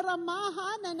rasiti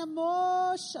ramahana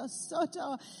namosha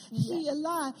soto he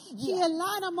la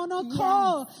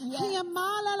monoko he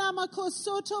mala lamako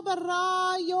soto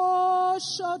barayo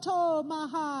shoto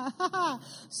maha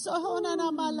sohona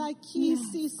namalaki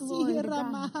si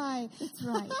ramahai. That's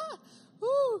right.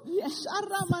 Yes.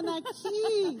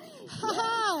 Sharamanaki.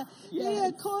 Ha.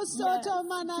 Yes. Kosoto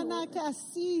mananaka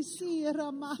si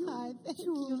ramai. Thank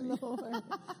you, Lord.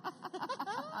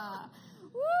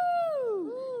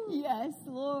 Woo! Yes,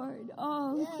 Lord.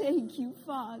 Oh, yes. Thank you,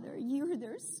 Father. You're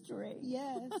their strength.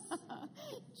 Yes.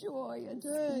 Joy Good.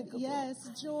 unspeakable. Yes.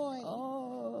 Joy.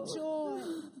 Oh.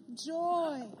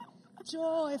 Joy.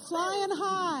 Flying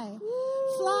high.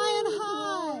 Woo! Flying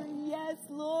high. Lord. Yes,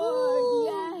 Lord. Woo!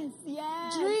 Yes.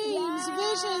 Dreams,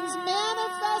 visions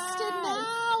manifested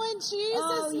now in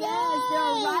Jesus' name. Yes,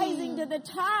 they're rising to the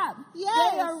top.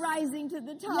 Yes. They are rising to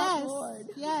the top, Yes. Lord.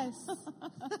 Yes.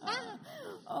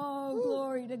 Oh, Woo.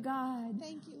 glory to God.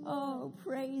 Thank you, Lord. Oh,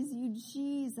 praise you,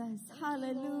 Jesus.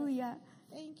 Hallelujah.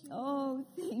 Thank you. Oh,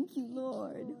 thank you,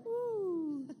 Lord.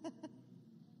 Woo.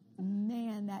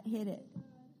 Man, that hit it.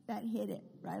 That hit it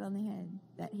right on the head.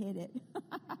 That hit it.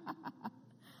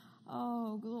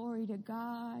 Oh, glory to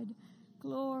God.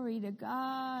 Glory to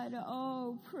God.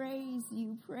 Oh, praise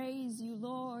you,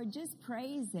 Lord. Just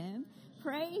praise him.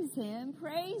 Praise him.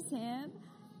 Praise him.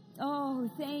 Oh,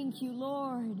 thank you,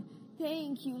 Lord.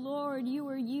 Thank you, Lord. You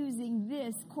are using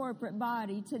this corporate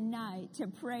body tonight to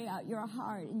pray out your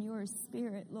heart and your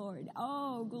spirit, Lord.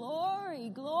 Oh, glory,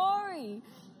 glory.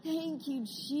 Thank you,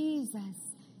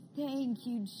 Jesus. Thank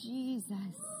you,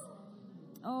 Jesus.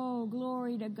 Oh,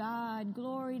 glory to God.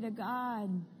 Glory to God.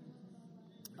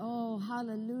 Oh,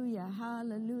 hallelujah,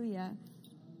 hallelujah.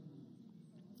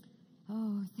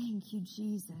 Oh, thank you,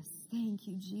 Jesus. Thank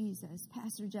you, Jesus.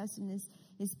 Pastor Justin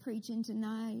is preaching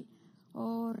tonight.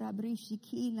 Oh,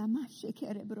 Rabrishiki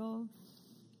Lamashekerebro.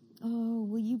 Oh,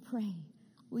 will you pray?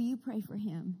 Will you pray for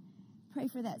him? Pray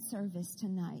for that service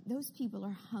tonight. Those people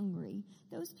are hungry.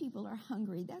 Those people are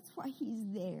hungry. That's why he's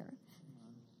there.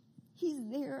 He's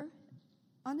there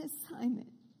on assignment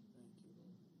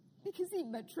because he'd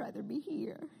much rather be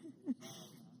here.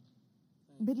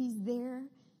 But he's there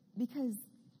because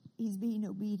he's being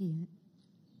obedient.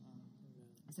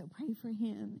 So pray for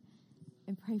him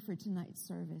and pray for tonight's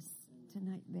service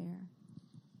tonight there.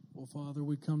 Well, Father,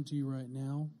 we come to you right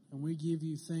now and we give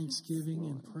you thanksgiving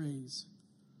and praise.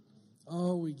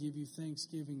 Oh, we give you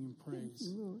thanksgiving and praise.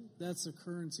 Thank you, Lord. That's the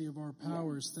currency of our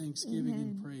powers, thanksgiving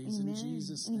and praise in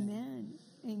Jesus' name. Amen.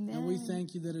 Amen. And we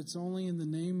thank you that it's only in the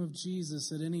name of Jesus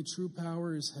that any true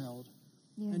power is held.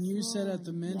 Yes, and you Lord. said at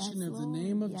the mention of the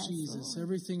name of Yes, Jesus, Lord.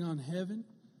 everything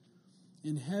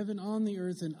in heaven, on the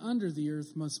earth, and under the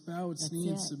earth must bow its knee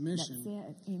in submission.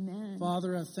 That's it. Amen.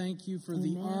 Father, I thank you for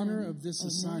the honor of this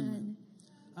assignment.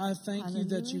 I thank you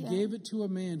that you gave it to a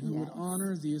man who would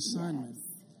honor the assignment.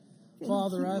 Thank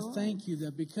Father, you, I Lord. thank you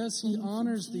that because he Thank you,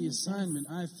 honors the Jesus. assignment,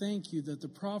 I thank you that the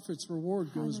prophet's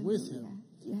reward goes with him.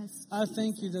 Yes, I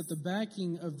thank you Jesus. that the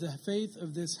backing of the faith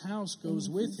of this house goes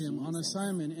Thank with you, him on Jesus.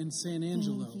 assignment in San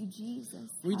Angelo. Thank you, Jesus.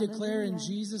 We declare in Hallelujah.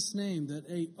 Jesus' name that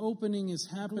a opening is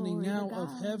happening Glory to now God.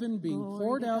 of heaven being Glory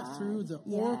poured to out God. through the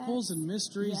Yes. oracles and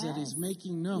mysteries that he's Yes.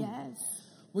 making known. Yes.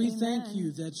 We Amen. thank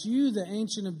you that you, the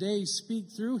Ancient of Days, speak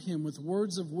through him with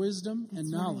words of wisdom and That's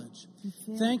knowledge. right. That's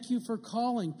it. Thank you for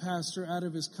calling Pastor out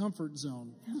of his comfort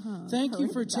zone. Thank you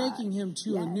for Glory to God. taking him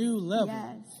to a Yes. new level.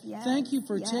 Yes. Yes. Thank you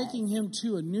for Yes. taking him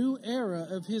to a new era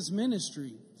of his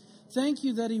ministry. Thank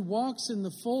you that he walks in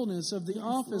the fullness of the Yes,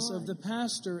 office Lord. of the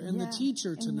pastor and Yeah. the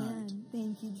teacher tonight. Amen.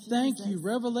 Thank you, Jesus. Thank you.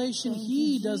 Revelation Thank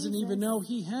he you, doesn't Jesus. even know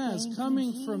he has Thank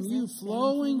coming you, from Jesus. you, Thank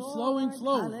flowing, you, flowing, Lord.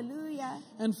 flowing. Hallelujah.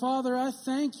 And Father, I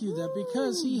thank you that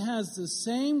because he has the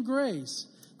same grace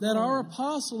that our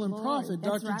apostle and Lord, prophet,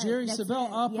 that's Dr. right. Jerry That's Savelle,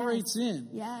 it. operates Yes. in.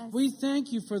 Yes. We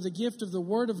thank you for the gift of the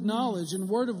word of knowledge and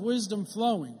word of wisdom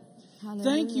flowing. Hallelujah.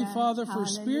 Thank you, Father, for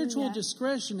spiritual Hallelujah.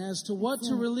 discretion as to what That's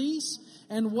to it. release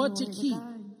and what Glory to to keep.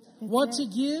 God. That's What it. to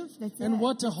give That's and it.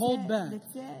 what to That's hold it. back.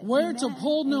 That's it. Where to Amen.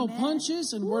 pull no Amen.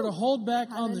 punches and where to Woo. hold back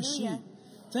on the Hallelujah. sheep.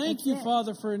 Thank That's you, it.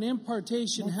 Father, for an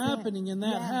impartation That's it. happening in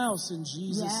that Yes. house in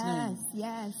Jesus' Yes. name.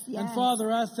 Yes. Yes. And Father,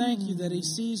 I thank you that he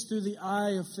sees through the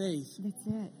eye of faith. That's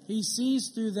it. He sees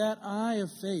through that eye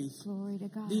of faith. Glory to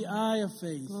God. The eye of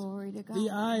faith. Glory to God. The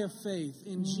eye of faith.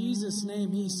 In Jesus'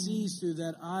 name, he sees through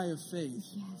that eye of faith.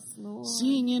 Yes, Lord.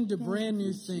 Seeing into Thank brand new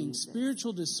you, things. Jesus.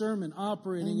 Spiritual discernment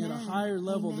operating at a Amen. higher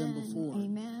level Amen. than before.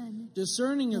 Amen.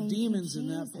 Discerning of Thank you, demons in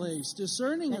that Jesus. place.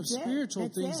 Discerning That's of it. spiritual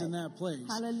That's things it. in that place.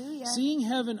 Hallelujah. Seeing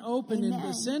heaven open and Amen.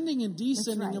 ascending and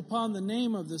descending right. upon the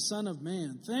name of the Son of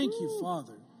Man. Thank you, Woo.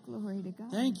 Father. Glory to God.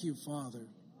 Thank you, Father.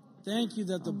 Thank you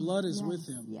that the blood is yes, with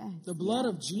him. yes, The blood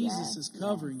of yes, Jesus yes, is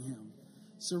covering him,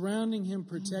 surrounding him,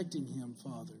 protecting him,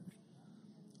 Father.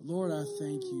 Lord, I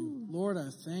thank you. Lord, I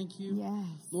thank you. Yes.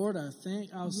 Lord, I'll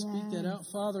speak that Yes. out.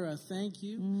 Father, I thank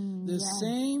you. The yes.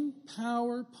 same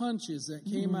power punches that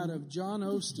came out of John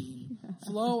Osteen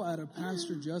flow out of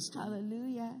Pastor Justin.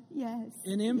 Hallelujah. Yes.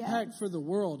 An impact Yes. for the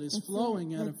world is That's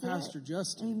flowing it. out of That's Pastor it.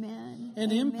 Justin. Amen.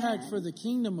 An Amen. impact for the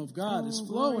kingdom of God is Oh,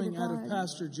 glory flowing to out of God.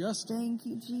 Pastor Justin. Thank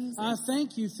you, Jesus. I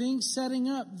thank you. Things setting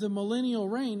up the millennial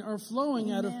reign are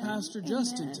flowing out of Amen. Pastor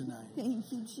Justin Amen. tonight.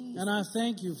 Thank you, Jesus. And I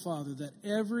thank you, Father, that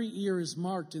every ear is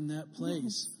marked in that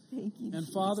place. Thank you, And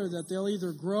Jesus. Father, that they'll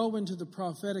either grow into the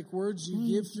prophetic words you Thank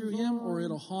give you, through him or Lord.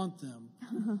 it'll haunt them.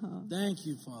 Thank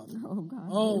you, Father. Oh, God.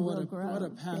 Oh, they what will a grow. what a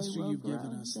They pastor will you've grow.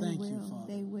 given us. They Thank you, will. Father.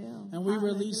 They will. And we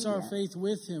release our Hallelujah. faith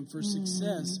with him for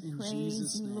success in Praise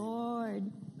Jesus' you, name.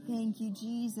 Lord. Thank you,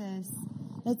 Jesus.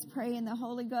 Let's pray in the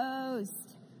Holy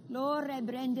Ghost. Lord,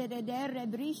 rebrende de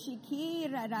rebrishi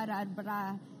kira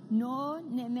bra. No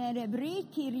ne me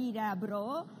rebriki rida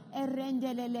bro.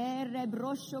 Errendelele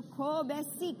rebrosho kobe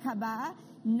sikaba.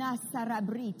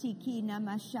 Nasarabriti kina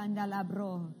mashanda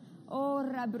labro. Oh,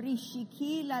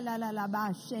 rabrishiki la la la la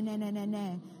bashe ne ne ne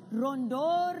ne.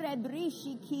 Rondo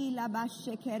rebrishiki la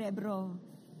bashe kerebro.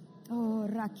 Oh,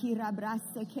 rakira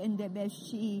brasse kende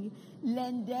beshi.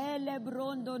 Lendele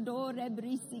brondo do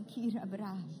rebrisiki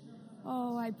rabra.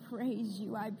 Oh, I praise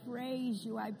you, I praise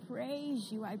you, I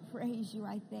praise you, I praise you,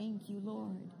 I thank you,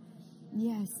 Lord.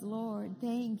 Yes, Lord,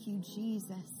 thank you,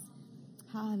 Jesus.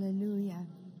 Hallelujah.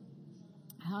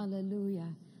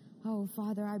 Hallelujah. Oh,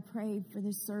 Father, I pray for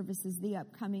the services, the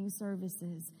upcoming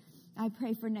services. I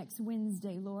pray for next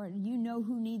Wednesday, Lord. You know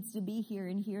who needs to be here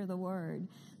and hear the word.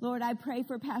 Lord, I pray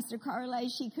for Pastor Carla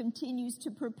as she continues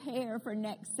to prepare for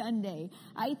next Sunday.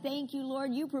 I thank you,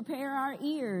 Lord, you prepare our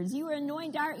ears. You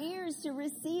anoint our ears to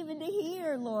receive and to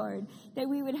hear, Lord, that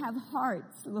we would have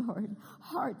hearts, Lord,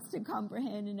 hearts to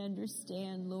comprehend and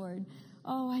understand, Lord.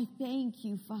 Oh, I thank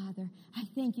you, Father. I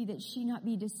thank you that she not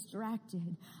be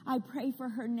distracted. I pray for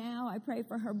her now. I pray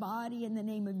for her body in the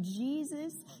name of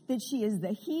Jesus, that she is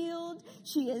the healed.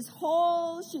 She is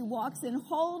whole. She walks in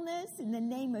wholeness in the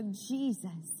name of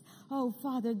Jesus. Oh,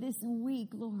 Father, this week,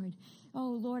 Lord.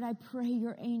 Oh, Lord, I pray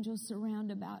your angels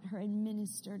surround about her and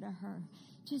minister to her.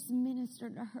 Just minister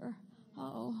to her.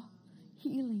 Oh,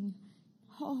 healing.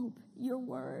 Hope, your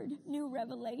word, new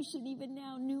revelation, even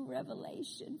now, new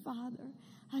revelation, Father.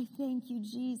 I thank you,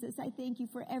 Jesus. I thank you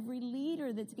for every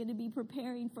leader that's going to be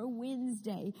preparing for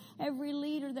Wednesday, every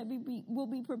leader that will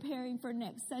be preparing for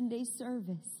next Sunday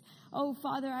service. Oh,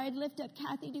 Father, I lift up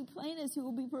Kathy Duplanis, who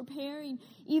will be preparing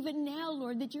even now,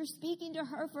 Lord, that you're speaking to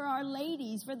her for our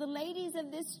ladies, for the ladies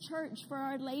of this church, for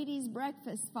our ladies'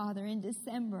 breakfast, Father, in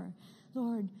December.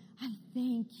 Lord, I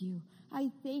thank you. I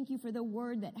thank you for the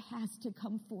word that has to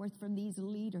come forth from these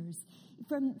leaders,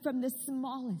 from the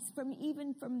smallest, from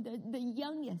the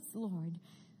youngest, Lord.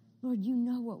 Lord, you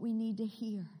know what we need to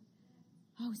hear.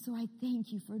 Oh, so I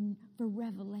thank you for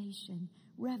revelation,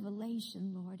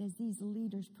 Lord, as these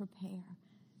leaders prepare.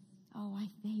 Oh, I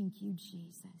thank you,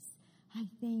 Jesus. I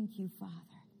thank you,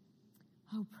 Father.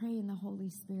 Oh, pray in the Holy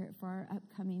Spirit for our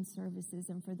upcoming services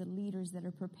and for the leaders that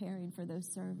are preparing for those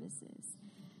services.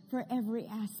 For every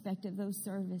aspect of those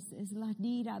services.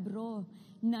 Ladira bro,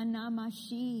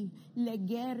 nanamashi,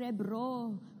 legere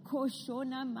bro,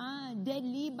 koshonama,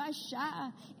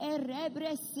 delibasha,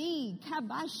 erebresi,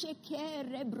 kabasheke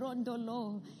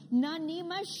rebrondolo,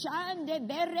 nanimashan de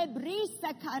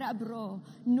berebrisa karabro,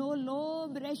 nolo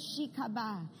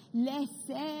breshikaba,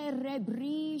 lese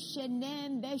rebri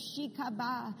shenem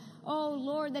beshikaba. Oh,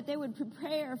 Lord, that they would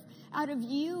prepare out of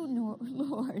you,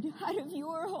 Lord, out of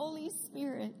your Holy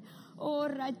Spirit. Oh,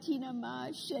 ratina ma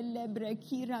shelebre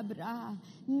kirabra,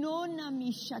 nona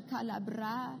misha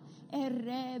kalabra,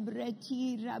 erebre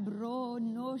tirabro,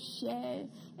 no she,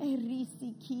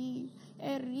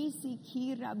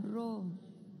 erisiki rabro.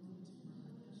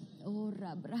 Oh,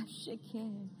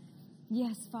 rabrasheke.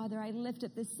 Yes, Father, I lift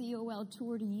up the COL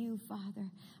tour to you,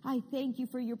 Father. I thank you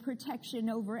for your protection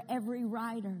over every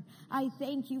rider. I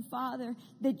thank you, Father,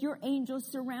 that your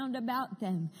angels surround about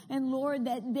them. And Lord,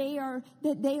 that they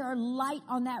are light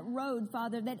on that road,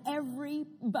 Father, that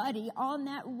everybody on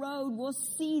that road will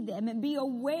see them and be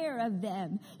aware of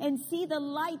them and see the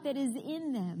light that is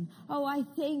in them. Oh, I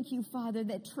thank you, Father,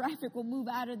 that traffic will move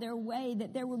out of their way,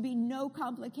 that there will be no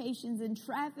complications in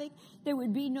traffic. There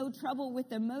would be no trouble with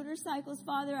the motorcycles.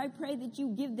 Father, I pray that you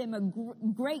give them a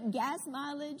great gas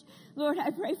mileage. Lord,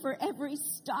 I pray for every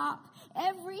stop,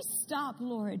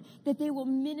 Lord, that they will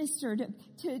minister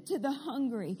to the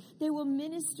hungry. They will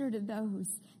minister to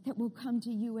those that will come to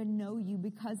you and know you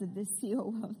because of this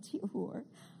COL tour.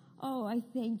 Oh, I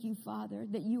thank you, Father,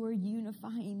 that you are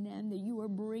unifying them, that you are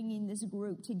bringing this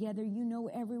group together. You know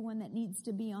everyone that needs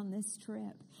to be on this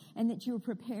trip, and that you're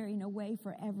preparing a way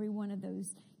for every one of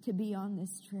those to be on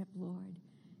this trip, Lord.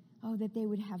 Oh, that they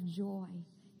would have joy,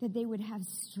 that they would have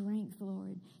strength,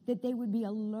 Lord, that they would be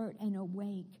alert and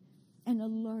awake and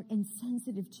alert and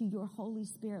sensitive to your Holy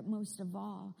Spirit most of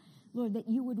all. Lord, that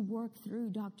you would work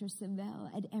through Dr. Savelle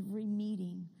at every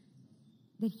meeting,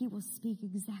 that he will speak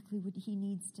exactly what he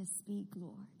needs to speak,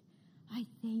 Lord. I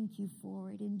thank you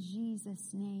for it in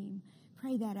Jesus' name.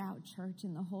 Pray that out, church,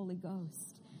 in the Holy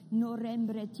Ghost.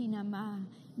 Norembretina ma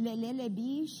lelele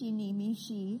bi shini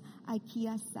mishi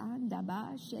akia sanda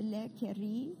ba shele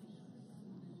keri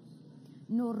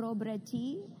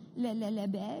norobreti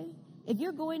lelelebe. If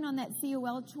you're going on that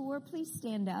COL tour, please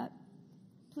stand up.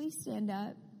 Please stand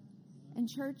up. And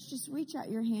church, just reach out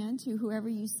your hand to whoever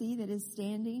you see that is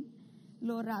standing.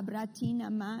 Lora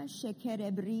bratina ma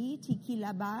shekerebri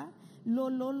tikilaba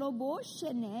lololobo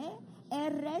shene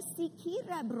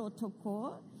eresikira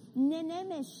brotoko.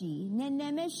 nenemeshi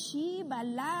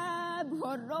bala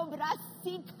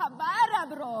borobrasi kabara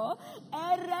bro,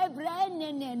 erebre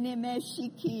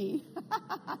nenemeshiki.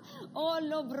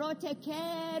 Olo brote ke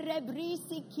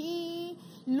rebrisiki,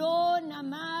 lo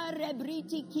namare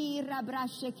britiki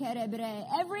rabrashe kerebre.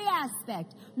 Every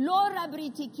aspect, lo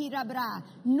rabritiki rabra,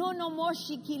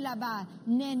 nonomoshiki laba,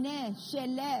 nene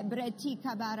shele breti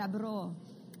kabara bro,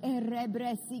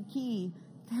 erebresiki.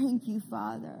 Thank you,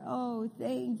 Father. Oh,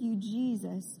 thank you,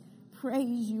 Jesus.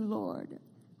 Praise you, Lord.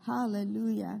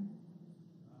 Hallelujah.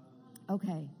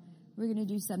 Okay, we're going to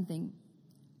do something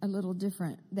a little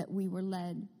different that we were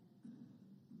led.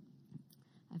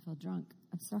 I felt drunk.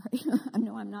 I'm sorry.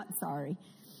 No, I'm not sorry.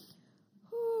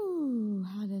 Whew,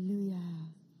 hallelujah.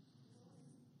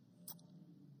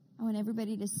 I want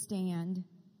everybody to stand.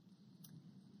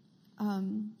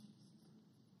 And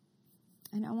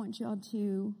I want y'all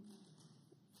to,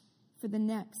 for the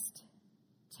next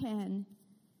 10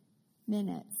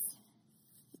 minutes,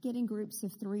 get in groups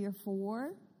of 3 or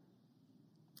 4.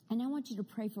 And I want you to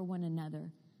pray for one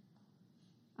another.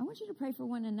 I want you to pray for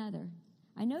one another.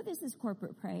 I know this is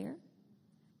corporate prayer,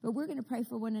 but we're going to pray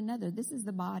for one another. This is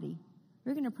the body.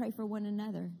 We're going to pray for one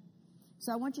another.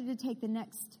 So I want you to take the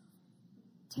next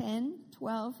 10,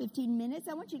 12, 15 minutes.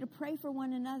 I want you to pray for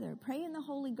one another. Pray in the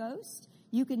Holy Ghost.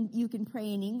 You can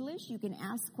pray in English. You can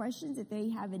ask questions if they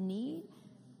have a need.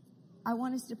 I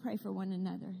want us to pray for one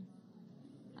another.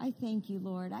 I thank you,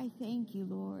 Lord. I thank you,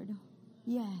 Lord.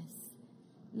 Yes.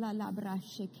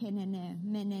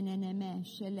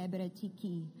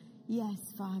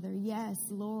 Yes, Father. Yes,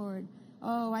 Lord.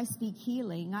 Oh, I speak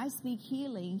healing. I speak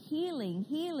healing, healing,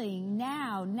 healing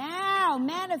now,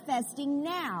 manifesting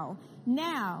now.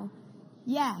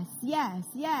 Yes, yes,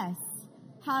 yes.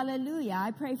 Hallelujah.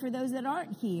 I pray for those that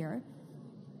aren't here.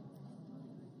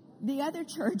 The other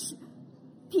church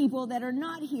people that are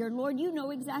not here, Lord, you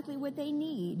know exactly what they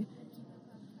need.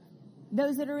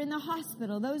 Those that are in the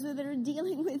hospital, those that are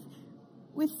dealing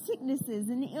with sicknesses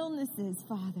and illnesses,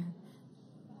 Father.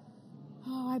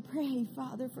 Oh, I pray,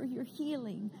 Father, for your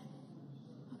healing.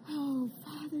 Oh,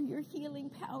 Father, your healing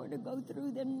power to go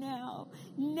through them now,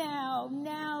 in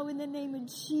the name of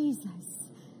Jesus.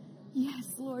 Yes,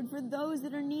 Lord, for those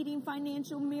that are needing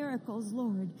financial miracles,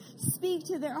 Lord, speak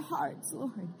to their hearts,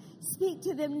 Lord. Speak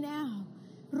to them now.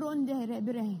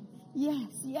 Yes,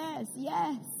 yes,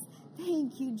 yes.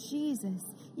 Thank you, Jesus.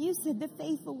 You said the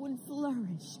faithful would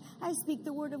flourish. I speak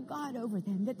the word of God over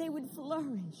them, that they would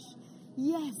flourish.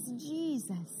 Yes,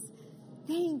 Jesus.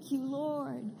 Thank you,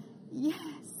 Lord.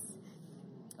 Yes.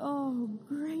 Oh,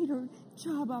 greater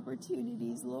job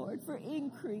opportunities, Lord, for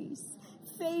increase.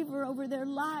 Favor over their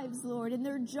lives, Lord, in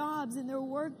their jobs, in their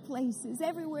workplaces,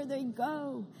 everywhere they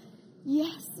go.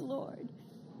 Yes, Lord.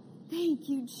 Thank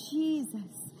you,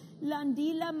 Jesus.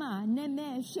 Landilama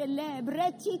neme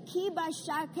celebreti kiba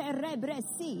shake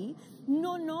rebresi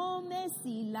no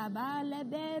mesi la vale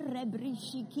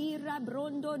rebrishiki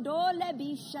rabrondo dole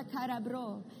bisha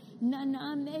carabro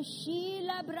nana meshi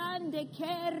la brande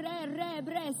kere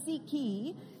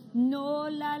rebresiki no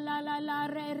la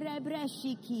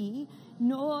rebreshiki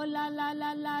no la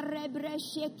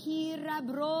rebreshiki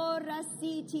rabro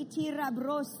rasiti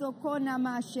tirabroso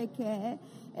konamasheke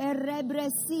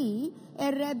Erebresi,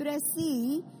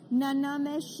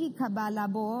 nanameshi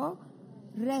kabalabo,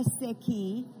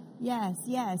 reseki. Yes,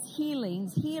 yes,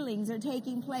 healings are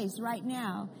taking place right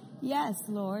now. Yes,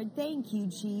 Lord, thank you,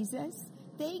 Jesus.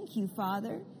 Thank you,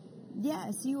 Father.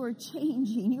 Yes, you are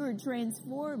changing, you are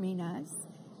transforming us.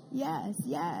 Yes,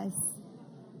 yes.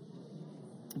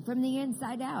 From the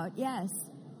inside out, yes.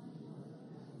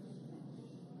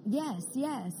 Yes,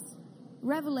 yes.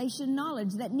 Revelation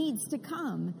knowledge that needs to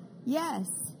come. Yes,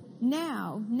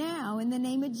 now, in the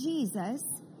name of Jesus.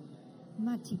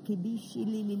 Matikibishi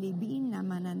lilibina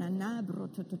mananana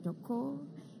brototoko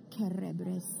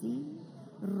kerebresi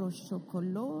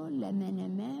roshokolo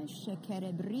lemeneme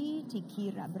shekerebri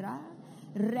tikirabra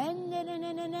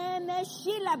renenenenene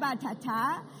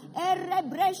shilabatata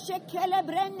erebreshe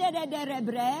kelebrende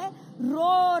derebre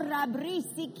ro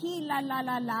rabrisi kila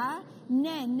la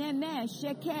ne me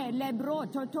sheke lebro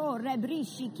toto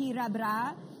rebrishiki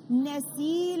rabra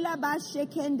nesila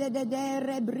bashekende de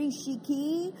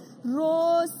rebrishiki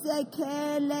rose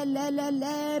ke le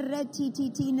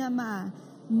retititinama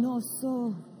no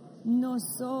so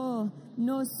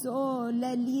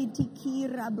lelitiki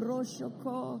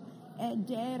rabroshoko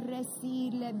ederesi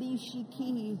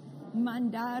lebishiki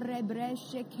mandare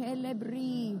breshe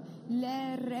kelebri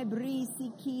le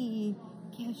rebrisiki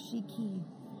keshiki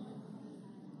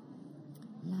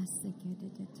la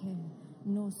sekedete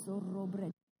no so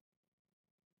robre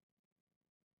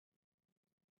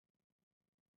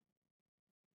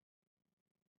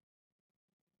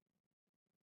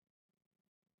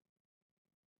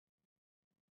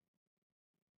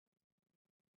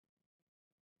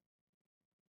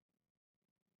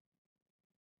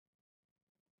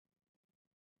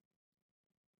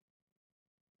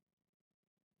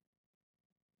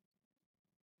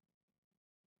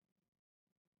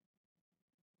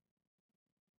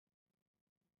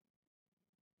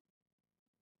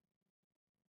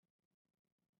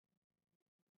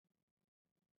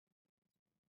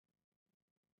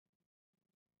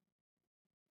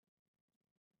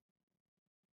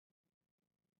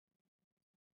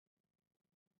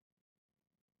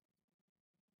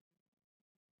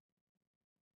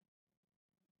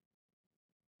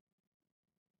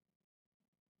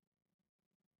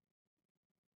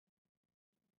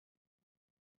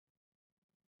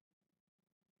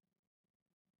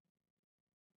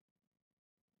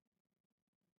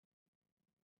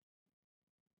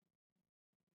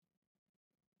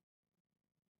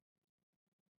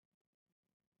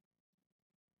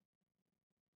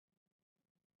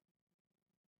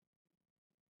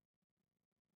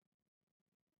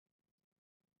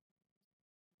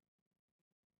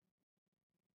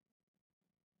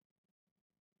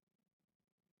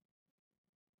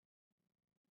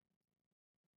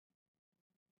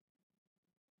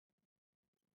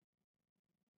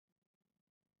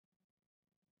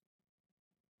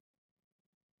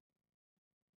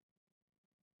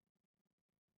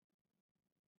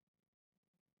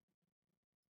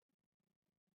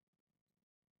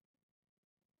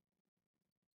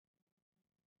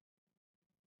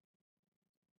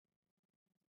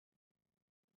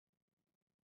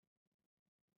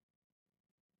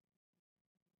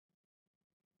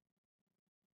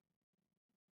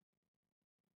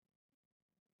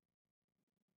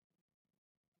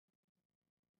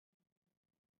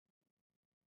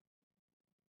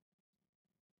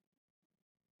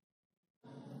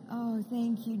Oh,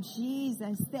 thank you,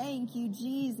 Jesus. Thank you,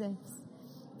 Jesus.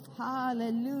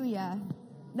 Hallelujah.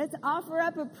 Let's offer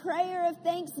up a prayer of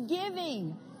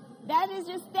thanksgiving. That is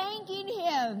just thanking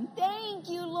Him. Thank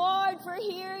you, Lord, for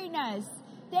hearing us.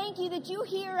 Thank you that you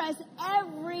hear us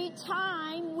every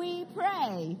time we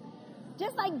pray.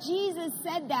 Just like Jesus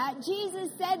said that.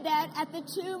 Jesus said that at the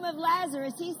tomb of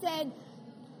Lazarus. He said,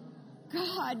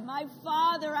 God, my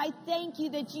Father, I thank you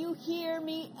that you hear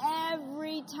me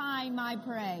every time I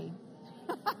pray.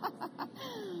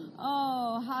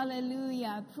 Oh,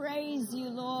 hallelujah. Praise you,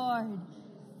 Lord.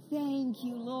 Thank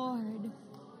you, Lord.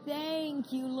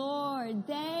 Thank you, Lord.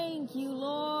 Thank you,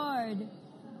 Lord.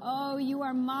 Oh, you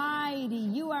are mighty.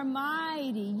 You are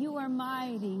mighty. You are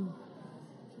mighty.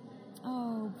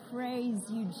 Oh, praise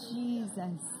you,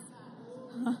 Jesus.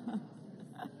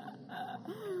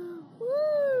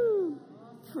 Woo!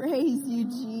 Praise you,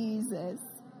 Jesus.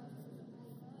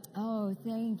 Oh,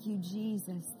 thank you,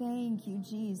 Jesus. Thank you,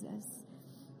 Jesus.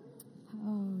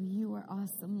 Oh, you are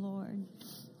awesome, Lord.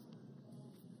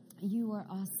 You are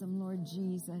awesome, Lord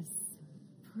Jesus.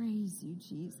 Praise you,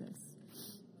 Jesus.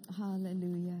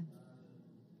 Hallelujah.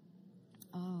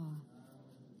 Oh,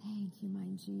 thank you,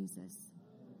 my Jesus.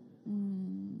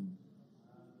 You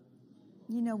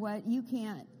know what? You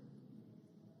can't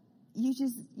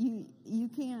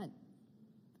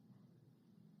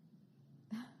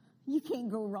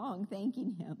go wrong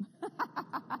thanking Him.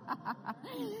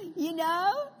 You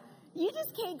know? You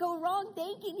just can't go wrong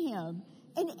thanking Him.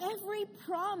 And every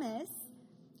promise,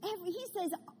 He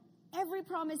says every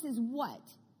promise is what?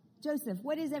 Joseph,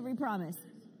 what is every promise?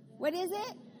 What is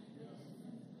it?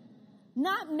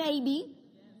 Not maybe.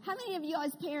 How many of you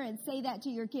as parents say that to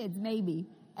your kids? Maybe.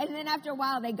 And then after a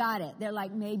while they got it. They're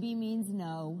like, maybe means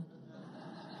no.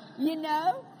 You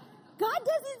know? God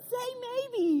doesn't say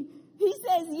maybe. He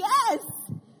says yes.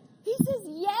 He says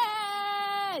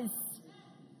yes.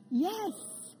 Yes.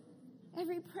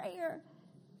 Every prayer,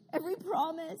 every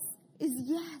promise is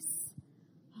yes.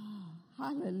 Oh,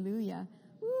 hallelujah.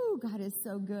 Woo, God is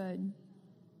so good.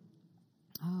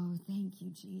 Oh, thank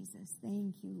you, Jesus.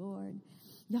 Thank you, Lord.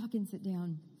 Y'all can sit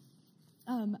down.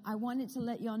 I wanted to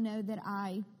let y'all know that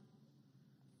I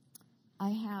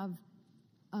have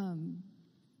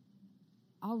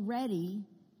already,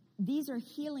 these are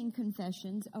healing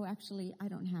confessions. Oh, actually, I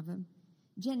don't have them.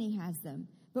 Jenny has them.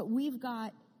 But we've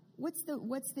got, what's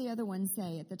the other one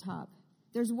say at the top?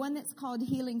 There's one that's called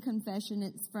Healing Confession.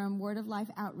 It's from Word of Life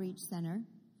Outreach Center.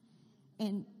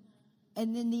 And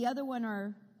then the other one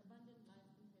are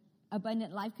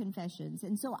Abundant Life Confessions.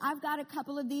 And so I've got a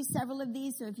couple of these, several of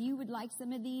these. So if you would like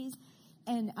some of these,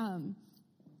 and I'm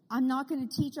not going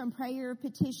to teach on prayer of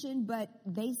petition, but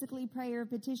basically prayer of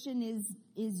petition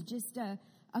is just a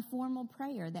formal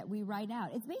prayer that we write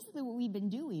out. It's basically what we've been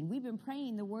doing. We've been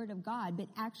praying the Word of God, but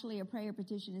actually a prayer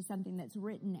petition is something that's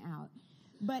written out.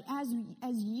 But as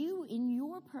you, in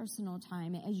your personal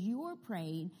time, as you're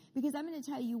praying, because I'm going to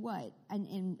tell you what,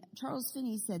 and Charles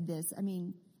Finney said this, I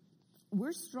mean,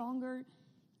 we're stronger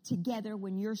together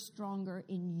when you're stronger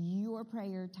in your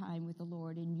prayer time with the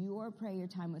Lord, in your prayer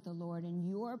time with the Lord, and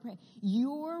your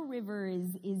river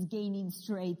is gaining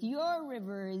strength. Your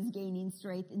river is gaining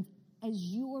strength. And as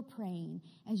you're praying,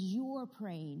 and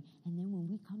then when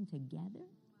we come together,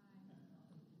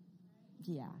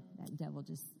 yeah, that devil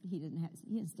he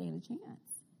didn't stand a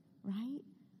chance, right?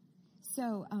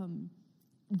 So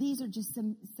these are just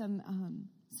some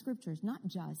scriptures, not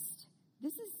just.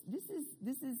 This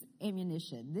is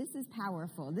ammunition. This is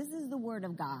powerful. This is the Word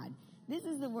of God. This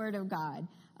is the Word of God.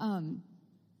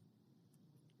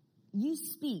 You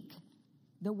speak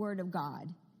the Word of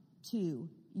God to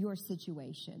your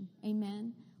situation.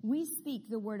 Amen? We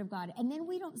speak the Word of God. And then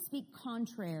we don't speak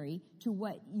contrary to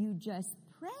what you just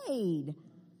prayed.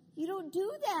 You don't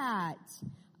do that.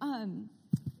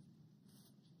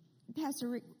 Pastor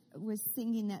Rick was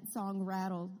singing that song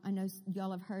Rattle. I know y'all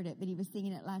have heard it, but he was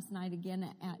singing it last night again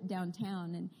at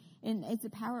downtown, and it's a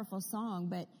powerful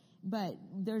song, but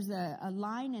there's a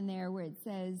line in there where it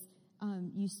says,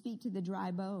 you speak to the dry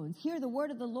bones. Hear the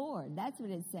word of the Lord. That's what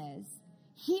it says.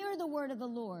 Hear the word of the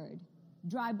Lord.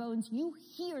 Dry bones, you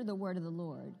hear the word of the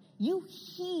Lord. You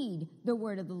heed the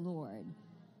word of the Lord.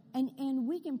 And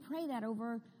we can pray that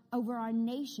over our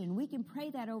nation. We can pray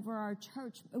that over our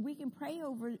church. We can pray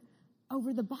over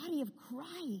the body of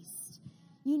Christ.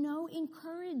 You know,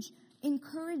 encourage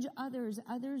others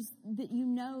that you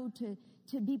know to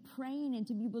be praying and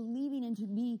to be believing and to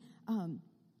be,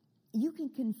 you can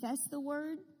confess the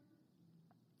word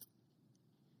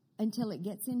until it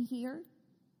gets in here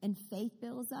and faith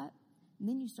builds up, and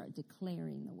then you start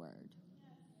declaring the word.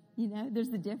 You know,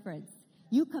 there's a difference.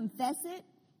 You confess it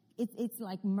It's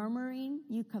like murmuring.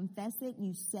 You confess it, and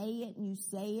you say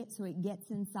it so it gets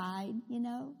inside,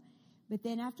 But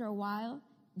then after a while,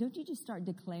 don't you just start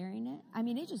declaring it? I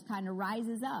mean, it just kind of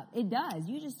rises up. It does.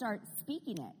 You just start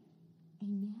speaking it.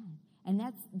 Amen. And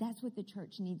that's what the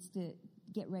church needs to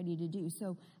get ready to do.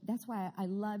 So that's why I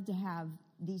love to have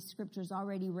these scriptures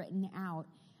already written out.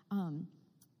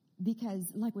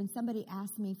 Because like when somebody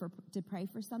asks me to pray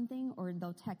for something, or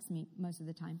they'll text me most of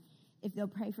the time, if they'll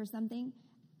pray for something,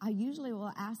 I usually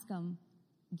will ask them,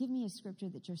 give me a scripture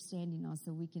that you're standing on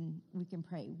so we can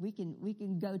pray. We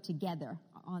can go together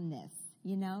on this,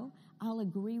 I'll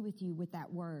agree with you with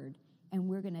that word, and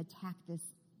we're going to attack this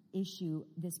issue,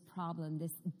 this problem,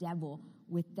 this devil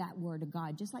with that word of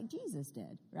God, just like Jesus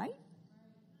did, right?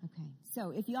 Okay.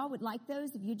 So if y'all would like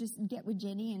those, if you just get with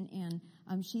Jenny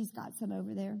and she's got some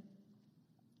over there.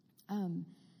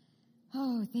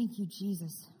 Oh, thank you,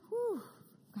 Jesus. Whew.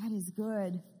 God is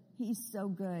good. He's so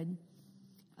good.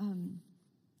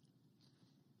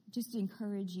 Just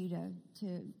encourage you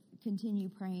to continue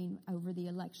praying over the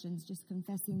elections, just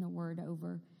confessing the word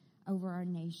over our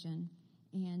nation.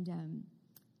 And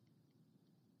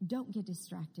don't get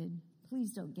distracted.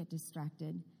 Please don't get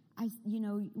distracted.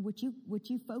 What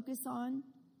you focus on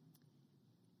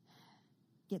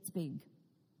gets big.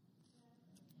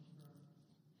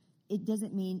 It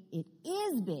doesn't mean it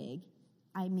is big.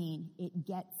 I mean, it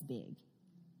gets big.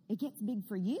 It gets big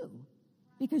for you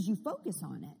because you focus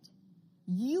on it.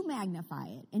 You magnify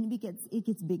it, and it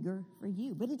gets bigger for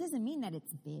you. But it doesn't mean that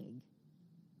it's big.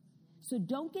 So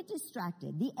don't get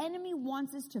distracted. The enemy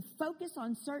wants us to focus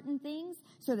on certain things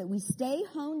so that we stay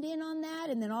honed in on that,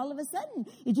 and then all of a sudden,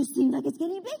 it just seems like it's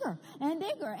getting bigger and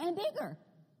bigger and bigger.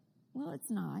 Well, it's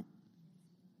not.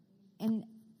 And,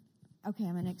 okay,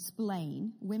 I'm going to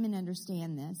explain. Women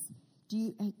understand this.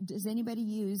 Does anybody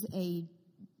use a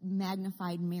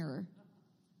magnified mirror?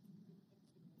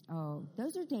 Oh,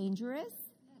 those are dangerous.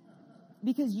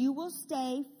 Because you will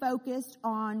stay focused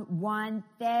on one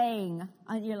thing.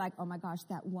 And you're like, oh my gosh,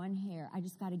 that one hair. I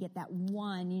just got to get that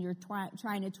one. And you're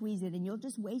trying to tweeze it, and you'll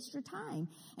just waste your time.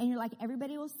 And you're like,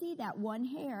 everybody will see that one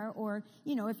hair. Or,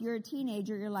 if you're a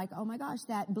teenager, you're like, oh my gosh,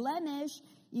 that blemish.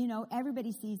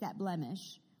 Everybody sees that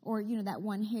blemish. Or, that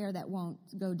one hair that won't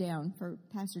go down. For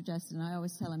Pastor Justin, I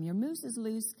always tell him, your mousse is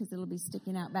loose because it'll be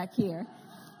sticking out back here.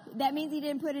 That means he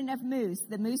didn't put enough mousse.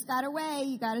 The mousse got away.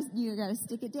 You gotta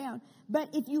stick it down. But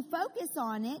if you focus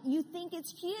on it, you think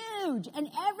it's huge, and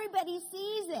everybody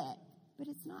sees it, but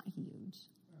it's not huge,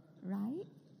 right?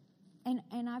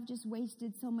 And I've just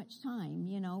wasted so much time,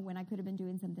 when I could have been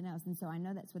doing something else. And so I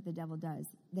know that's what the devil does.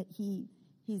 That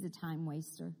he's a time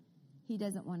waster. He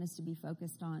doesn't want us to be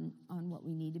focused on what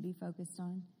we need to be focused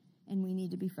on, and we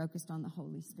need to be focused on the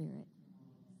Holy Spirit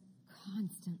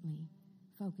constantly.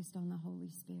 Focused on the Holy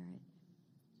Spirit,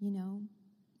 amen.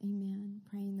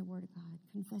 Praying the Word of God,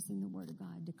 confessing the Word of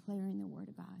God, declaring the Word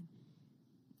of God,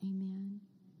 amen.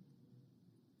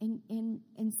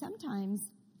 And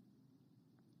sometimes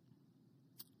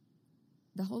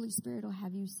the Holy Spirit will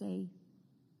have you say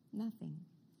nothing.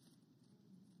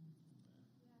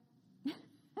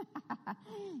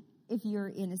 If you're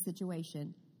in a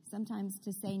situation, sometimes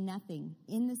to say nothing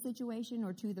in the situation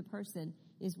or to the person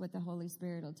is what the Holy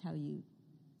Spirit will tell you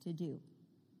to do.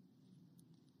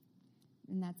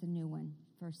 And that's a new one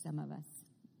for some of us.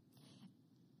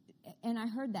 And I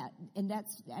heard that, and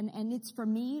it's for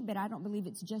me, but I don't believe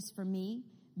it's just for me.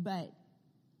 But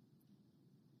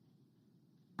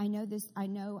I know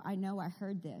I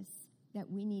heard this,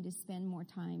 that we need to spend more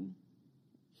time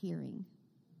hearing.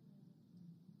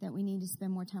 That we need to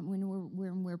spend more time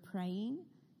when we're praying,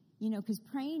 because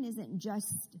praying isn't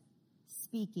just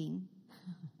speaking.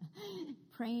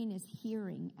 Praying is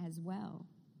hearing as well.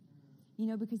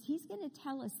 Because he's going to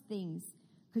tell us things.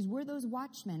 Because we're those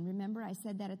watchmen. Remember, I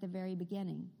said that at the very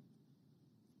beginning.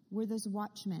 We're those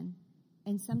watchmen.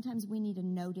 And sometimes we need to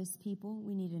notice people.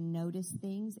 We need to notice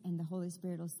things. And the Holy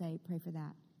Spirit will say, pray for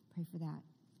that. Pray for that.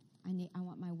 I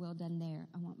want my will done there.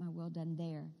 I want my will done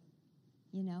there.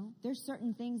 There's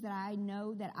certain things that I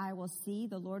know that I will see.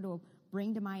 The Lord will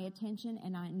bring to my attention,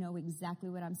 and I know exactly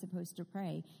what I'm supposed to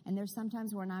pray. And there's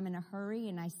sometimes when I'm in a hurry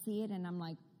and I see it, and I'm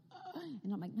like,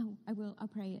 no, I will. I'll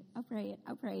pray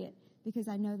it, because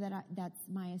I know that that's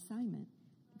my assignment.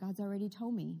 God's already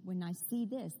told me when I see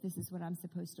this is what I'm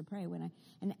supposed to pray.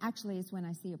 And actually, it's when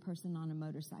I see a person on a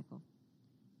motorcycle.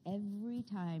 Every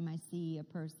time I see a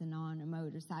person on a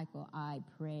motorcycle, I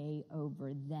pray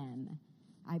over them.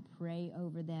 I pray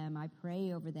over them. I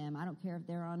pray over them. I don't care if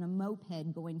they're on a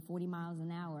moped going 40 miles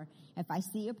an hour. If I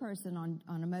see a person on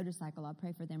a motorcycle, I'll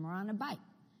pray for them, or on a bike.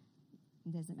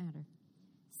 It doesn't matter.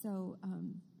 So,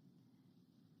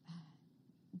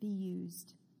 be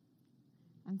used.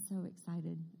 I'm so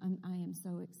excited. I am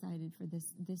so excited for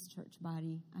this church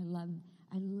body. I love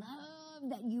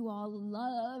that you all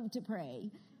love to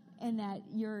pray and that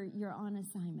you're on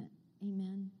assignment.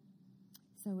 Amen.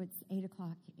 So it's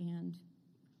 8:00 and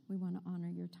we want to honor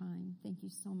your time. Thank you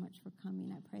so much for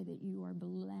coming. I pray that you are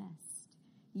blessed.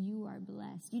 You are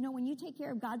blessed. You know, when you take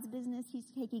care of God's business,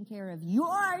 He's taking care of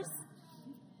yours.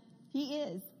 He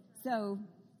is. So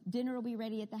dinner will be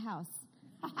ready at the house.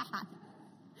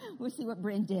 We'll see what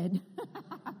Bryn did.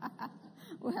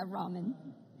 We'll have ramen.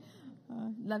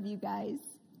 Love you guys.